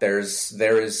 There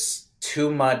is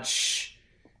too much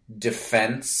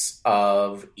defense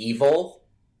of evil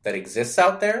that exists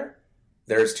out there.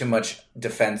 There's too much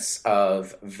defense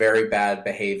of very bad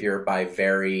behavior by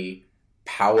very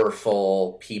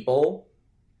powerful people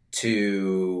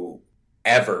to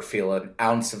ever feel an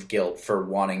ounce of guilt for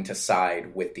wanting to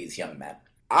side with these young men.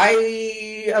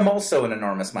 I am also an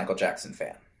enormous Michael Jackson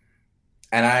fan.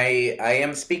 And I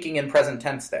am speaking in present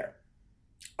tense there.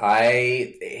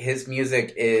 His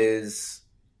music is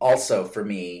also, for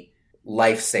me,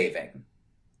 life-saving.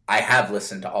 I have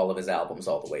listened to all of his albums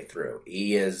all the way through.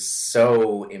 He is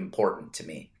so important to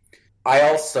me. I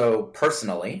also,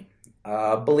 personally,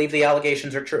 believe the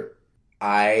allegations are true.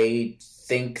 I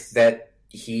think that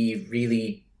he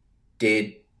really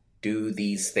did do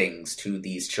these things to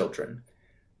these children.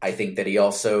 I think that he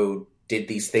also did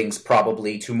these things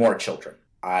probably to more children.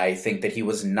 I think that he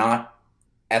was not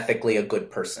ethically a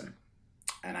good person.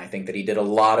 And I think that he did a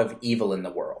lot of evil in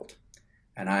the world.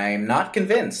 And I'm not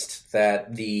convinced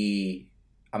that the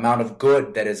amount of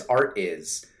good that his art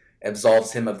is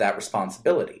absolves him of that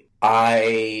responsibility.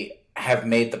 I have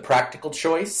made the practical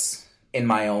choice in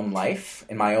my own life,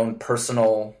 in my own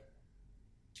personal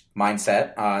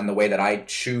mindset, in the way that I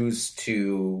choose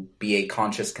to be a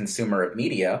conscious consumer of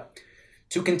media,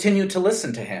 to continue to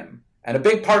listen to him. And a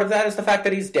big part of that is the fact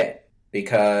that he's dead,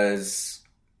 because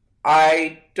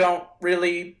I don't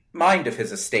really mind if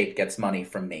his estate gets money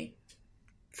from me,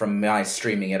 from my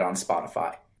streaming it on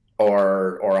Spotify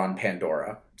or on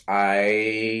Pandora.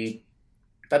 That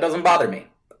doesn't bother me.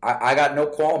 I got no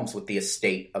qualms with the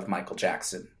estate of Michael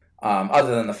Jackson,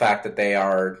 other than the fact that they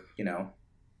are,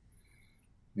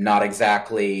 not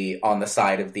exactly on the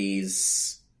side of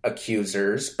these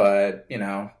accusers, but,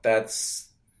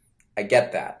 I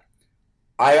get that.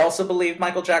 I also believe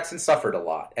Michael Jackson suffered a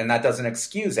lot, and that doesn't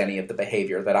excuse any of the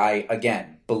behavior that I,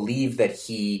 again, believe that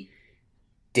he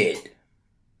did.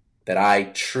 That I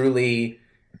truly,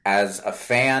 as a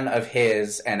fan of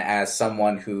his and as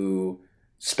someone who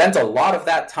spent a lot of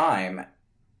that time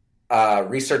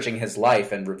researching his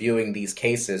life and reviewing these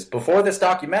cases before this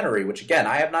documentary, which, again,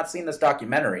 I have not seen this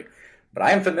documentary, but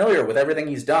I am familiar with everything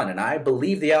he's done, and I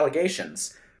believe the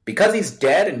allegations. Because he's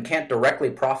dead and can't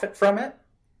directly profit from it,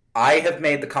 I have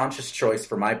made the conscious choice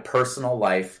for my personal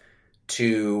life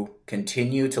to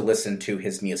continue to listen to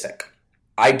his music.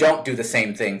 I don't do the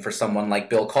same thing for someone like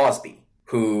Bill Cosby,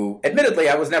 who, admittedly,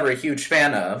 I was never a huge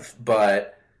fan of,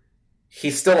 but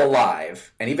he's still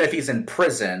alive, and even if he's in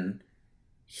prison,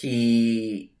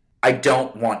 I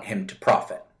don't want him to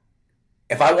profit.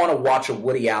 If I want to watch a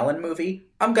Woody Allen movie,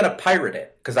 I'm going to pirate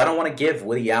it, because I don't want to give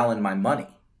Woody Allen my money.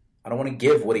 I don't want to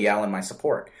give Woody Allen my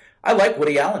support. I like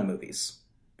Woody Allen movies.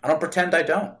 I don't pretend I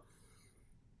don't.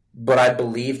 But I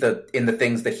believe that in the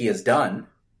things that he has done,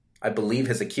 I believe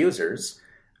his accusers,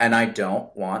 and I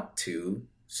don't want to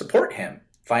support him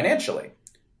financially.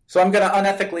 So I'm going to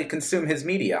unethically consume his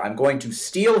media. I'm going to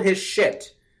steal his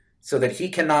shit so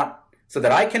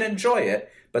that I can enjoy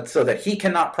it, but so that he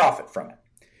cannot profit from it.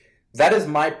 That is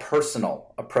my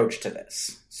personal approach to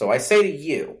this. So I say to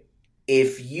you,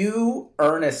 if you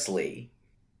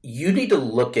need to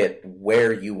look at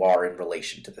where you are in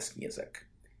relation to this music.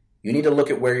 You need to look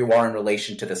at where you are in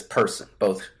relation to this person,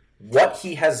 both what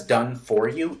he has done for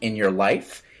you in your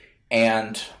life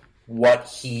and what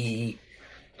he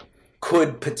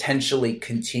could potentially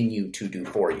continue to do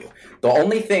for you. The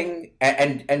only thing,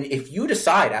 and if you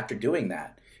decide after doing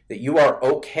that you are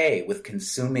okay with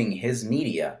consuming his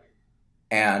media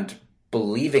and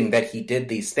believing that he did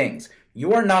these things,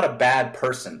 you are not a bad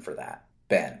person for that,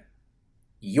 Ben.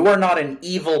 You are not an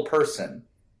evil person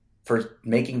for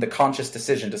making the conscious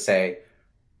decision to say,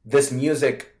 this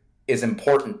music is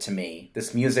important to me.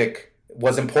 This music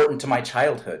was important to my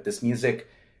childhood. This music,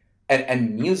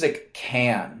 and music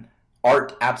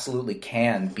art absolutely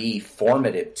can be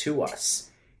formative to us.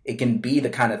 It can be the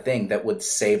kind of thing that would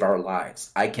save our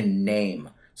lives. I can name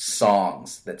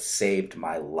songs that saved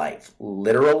my life.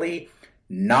 Literally,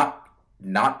 not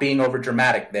being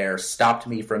overdramatic there stopped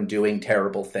me from doing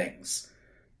terrible things.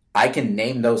 I can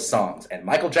name those songs, and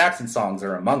Michael Jackson songs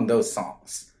are among those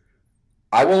songs.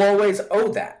 I will always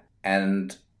owe that.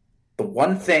 And the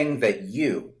one thing that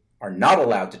you are not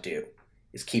allowed to do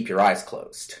is keep your eyes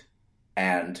closed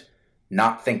and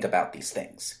not think about these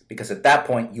things. Because at that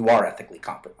point, you are ethically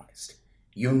compromised.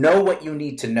 You know what you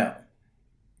need to know.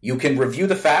 You can review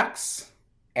the facts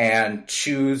and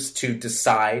choose to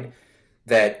decide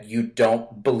that you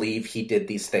don't believe he did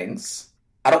these things.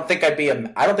 I don't think I'd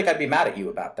be mad at you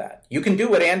about that. You can do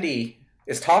what Andy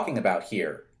is talking about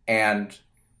here and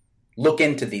look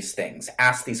into these things,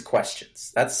 ask these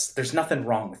questions. There's nothing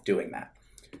wrong with doing that.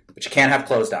 But you can't have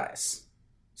closed eyes.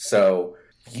 So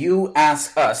you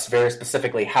ask us very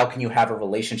specifically, how can you have a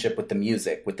relationship with the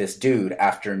music, with this dude,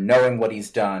 after knowing what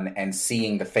he's done and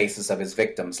seeing the faces of his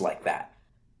victims like that?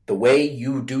 The way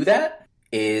you do that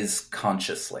is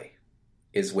consciously,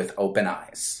 is with open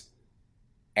eyes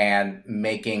and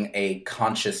making a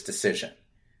conscious decision.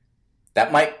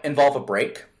 That might involve a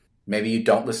break. Maybe you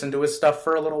don't listen to his stuff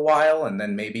for a little while, and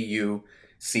then maybe you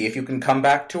see if you can come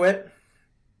back to it,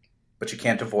 but you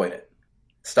can't avoid it.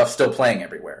 Stuff's still playing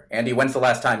everywhere. Andy, when's the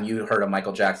last time you heard a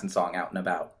Michael Jackson song out and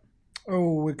about?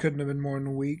 Oh, it couldn't have been more than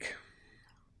a week.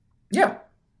 Yeah,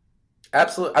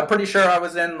 absolutely. I'm pretty sure I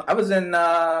was in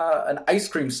an ice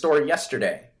cream store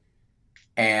yesterday,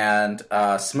 and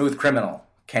Smooth Criminal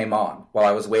came on while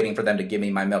I was waiting for them to give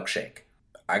me my milkshake.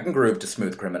 I can groove to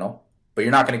Smooth Criminal, but you're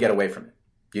not going to get away from it.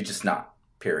 You're just not,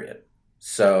 period.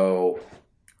 So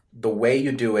the way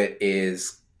you do it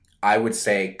is, I would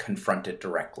say, confront it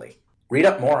directly. Read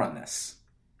up more on this.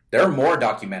 There are more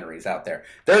documentaries out there.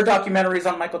 There are documentaries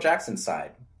on Michael Jackson's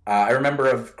side. I remember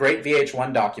a great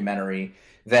VH1 documentary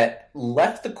that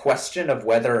left the question of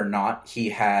whether or not he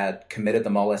had committed the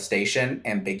molestation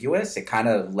ambiguous. It kind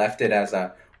of left it as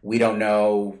a, we don't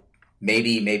know,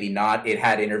 maybe, maybe not. It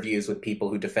had interviews with people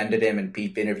who defended him and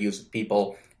interviews with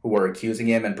people who were accusing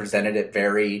him and presented it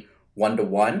very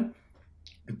one-to-one.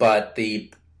 But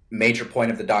the major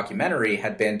point of the documentary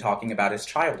had been talking about his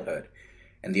childhood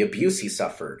and the abuse he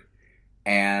suffered,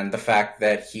 and the fact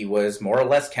that he was more or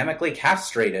less chemically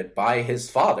castrated by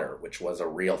his father, which was a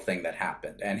real thing that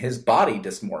happened, and his body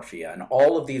dysmorphia, and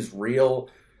all of these real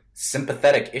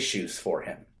sympathetic issues for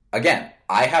him. Again,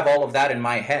 I have all of that in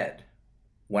my head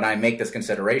when I make this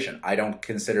consideration. I don't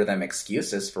consider them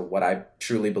excuses for what I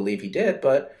truly believe he did,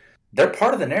 but they're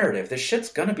part of the narrative. This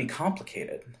shit's gonna be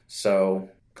complicated. So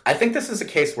I think this is a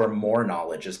case where more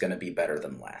knowledge is gonna be better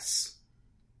than less.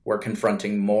 We're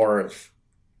confronting more of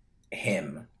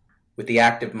him with the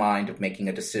active mind of making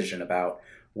a decision about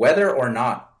whether or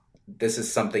not this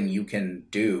is something you can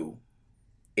do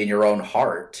in your own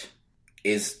heart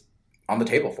is on the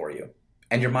table for you.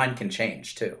 And your mind can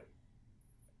change, too.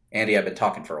 Andy, I've been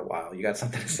talking for a while. You got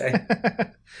something to say?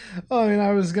 I mean,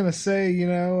 I was going to say,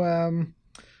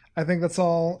 I think that's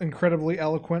all incredibly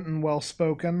eloquent and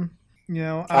well-spoken.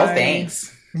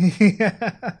 Thanks.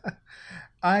 Yeah.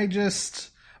 I just...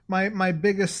 My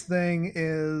biggest thing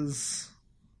is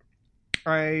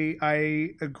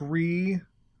I agree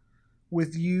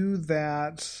with you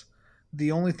that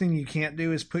the only thing you can't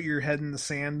do is put your head in the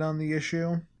sand on the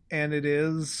issue, and it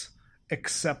is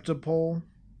acceptable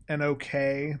and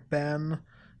okay, Ben,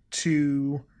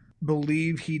 to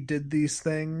believe he did these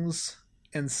things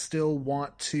and still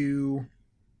want to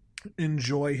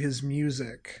enjoy his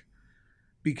music,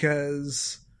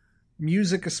 because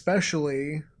music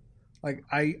especially... Like,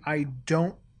 I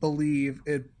don't believe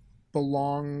it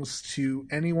belongs to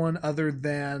anyone other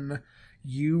than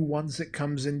you once it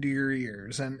comes into your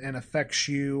ears and affects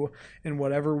you in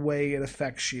whatever way it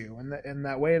affects you. And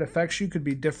that way it affects you could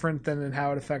be different than in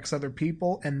how it affects other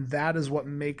people, and that is what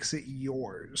makes it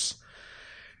yours.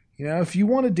 If you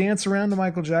want to dance around to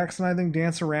Michael Jackson, I think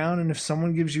dance around, and if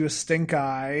someone gives you a stink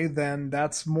eye, then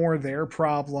that's more their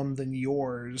problem than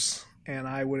yours. And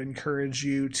I would encourage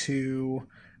you to...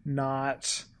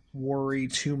 not worry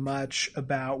too much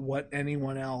about what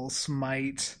anyone else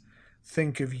might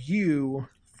think of you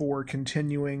for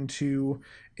continuing to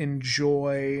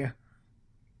enjoy.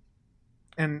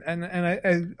 And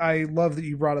I love that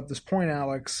you brought up this point,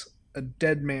 Alex, a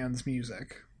dead man's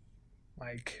music.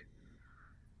 Like,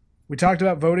 we talked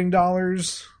about voting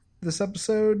dollars this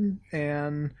episode,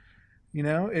 and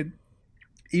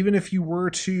even if you were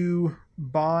to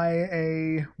buy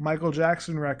a Michael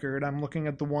Jackson record, I'm looking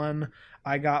at the one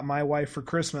I got my wife for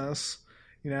Christmas,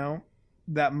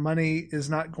 that money is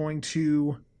not going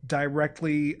to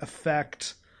directly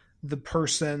affect the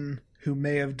person who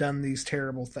may have done these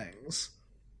terrible things.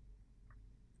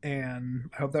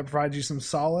 And I hope that provides you some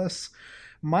solace.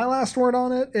 My last word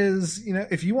on it is,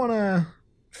 if you want to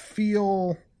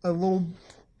feel a little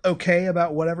okay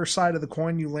about whatever side of the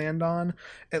coin you land on,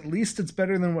 at least it's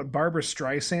better than what Barbra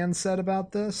Streisand said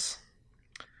about this,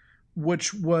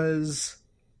 which was,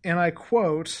 and I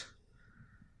quote,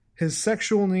 "His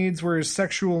sexual needs were his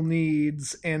sexual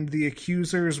needs, and the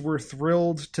accusers were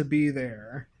thrilled to be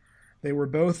there. They were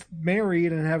both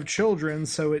married and have children,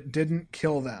 so it didn't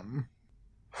kill them."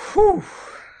 Whew.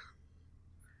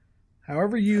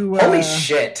 However you... Holy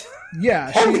shit.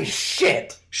 Yeah. Holy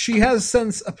shit. She has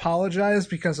since apologized,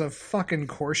 because of fucking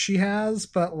course she has,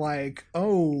 but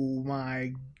oh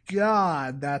my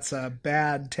god, that's a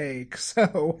bad take.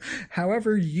 So,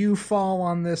 however you fall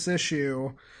on this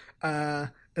issue,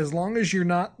 as long as you're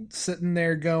not sitting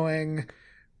there going,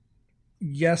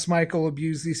 yes, Michael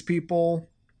abused these people,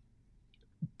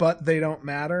 but they don't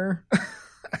matter,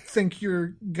 I think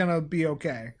you're gonna be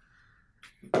okay.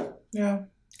 Yeah.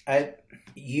 I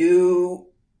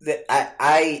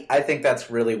think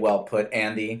that's really well put,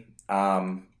 Andy.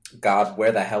 God,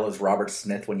 where the hell is Robert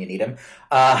Smith when you need him?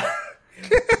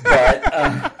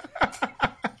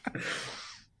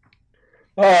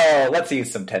 Let's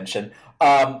use some tension.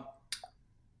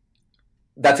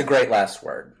 That's a great last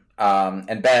word.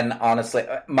 And Ben, honestly,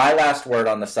 my last word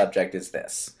on the subject is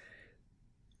this.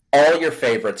 All your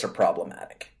favorites are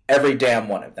problematic. Every damn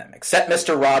one of them. Except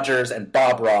Mr. Rogers and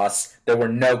Bob Ross, there were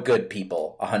no good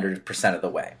people 100% of the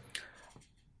way.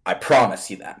 I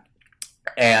promise you that.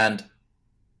 And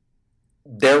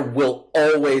there will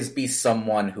always be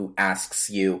someone who asks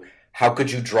you, how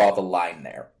could you draw the line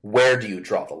there? Where do you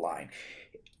draw the line?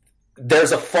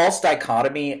 There's a false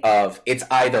dichotomy of it's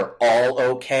either all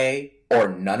okay or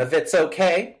none of it's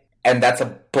okay, and that's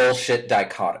a bullshit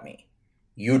dichotomy.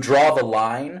 You draw the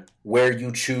line where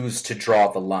you choose to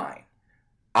draw the line.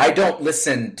 I don't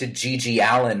listen to G.G.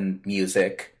 Allen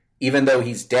music, even though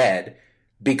he's dead,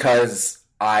 because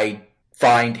I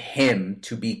find him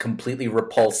to be completely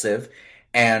repulsive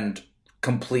and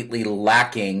completely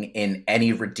lacking in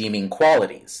any redeeming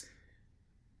qualities.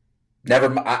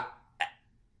 And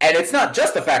it's not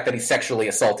just the fact that he sexually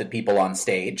assaulted people on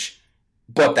stage,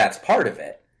 but that's part of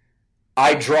it.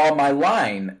 I draw my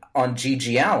line on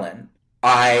G.G. Allen.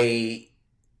 I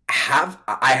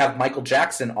have Michael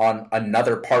Jackson on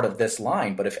another part of this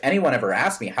line, but if anyone ever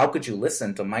asked me, how could you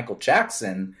listen to Michael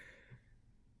Jackson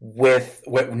with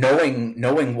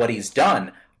knowing what he's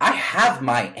done, I have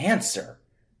my answer.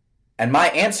 And my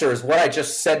answer is what I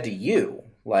just said to you.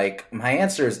 Like, my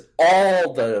answer is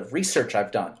all the research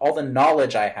I've done, all the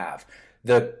knowledge I have,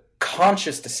 the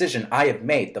conscious decision I have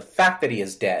made, the fact that he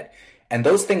is dead. And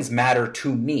those things matter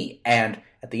to me. And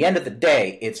at the end of the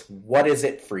day, it's what is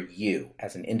it for you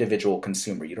as an individual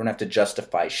consumer. You don't have to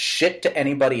justify shit to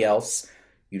anybody else.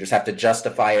 You just have to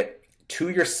justify it to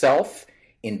yourself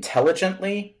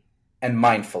intelligently and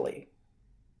mindfully.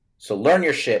 So learn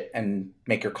your shit and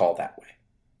make your call that way.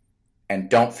 And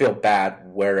don't feel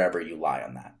bad wherever you lie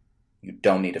on that. You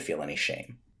don't need to feel any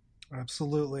shame.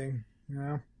 Absolutely.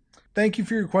 Yeah. Thank you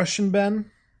for your question, Ben.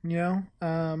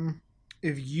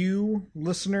 If you,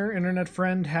 listener, internet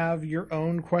friend, have your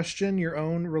own question, your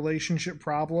own relationship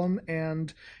problem,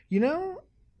 and,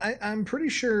 I'm pretty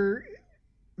sure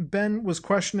Ben was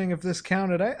questioning if this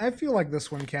counted. I feel like this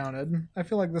one counted. I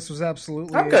feel like this was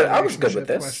absolutely I'm good. I was good with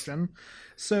this question.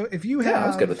 So if you have I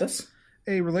was good with this.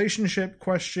 A relationship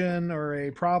question or a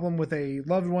problem with a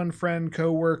loved one, friend,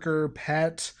 coworker,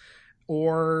 pet,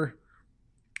 or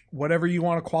whatever you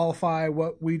want to qualify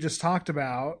what we just talked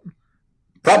about.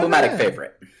 Problematic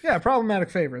favorite. Yeah,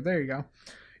 problematic favorite. There you go.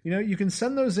 You can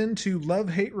send those into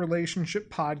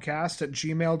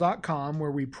lovehaterelationship.podcast@gmail.com,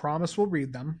 where we promise we'll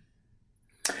read them.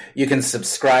 You can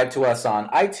subscribe to us on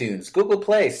iTunes, Google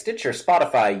Play, Stitcher,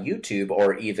 Spotify, YouTube,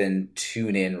 or even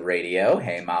TuneIn Radio.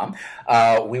 Hey, Mom.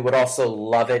 We would also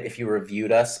love it if you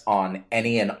reviewed us on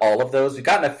any and all of those. We've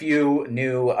gotten a few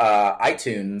new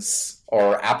iTunes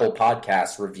or Apple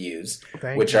Podcast reviews,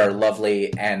 which are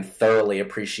lovely and thoroughly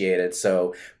appreciated.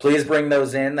 So please bring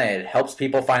those in. It helps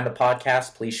people find the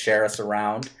podcast. Please share us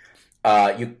around.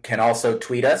 You can also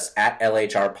tweet us at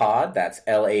LHRPod, that's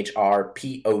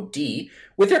LHRPOD,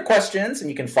 with your questions, and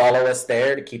you can follow us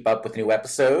there to keep up with new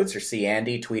episodes or see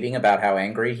Andy tweeting about how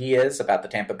angry he is about the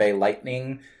Tampa Bay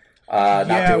Lightning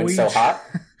not doing so hot.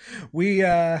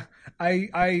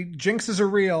 Jinxes are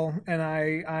real,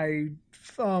 and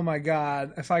oh my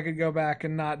God, if I could go back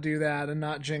and not do that and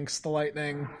not jinx the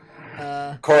Lightning.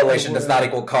 Correlation does not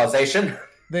equal causation.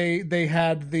 They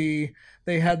had the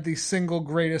single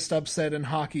greatest upset in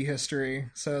hockey history,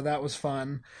 so that was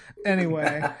fun.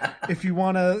 Anyway, if you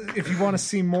wanna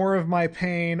see more of my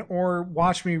pain or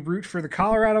watch me root for the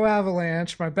Colorado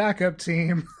Avalanche, my backup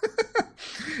team,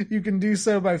 you can do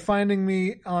so by finding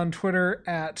me on Twitter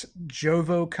at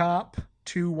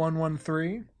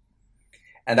JovoCop2113.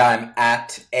 And I'm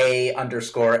at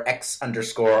A_X_RUIZ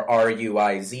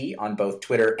on both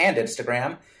Twitter and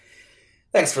Instagram.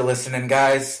 Thanks for listening,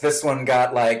 guys. This one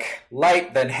got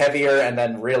light, then heavier, and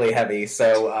then really heavy.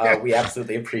 So we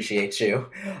absolutely appreciate you.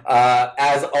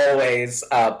 As always,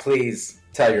 please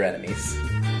tell your enemies.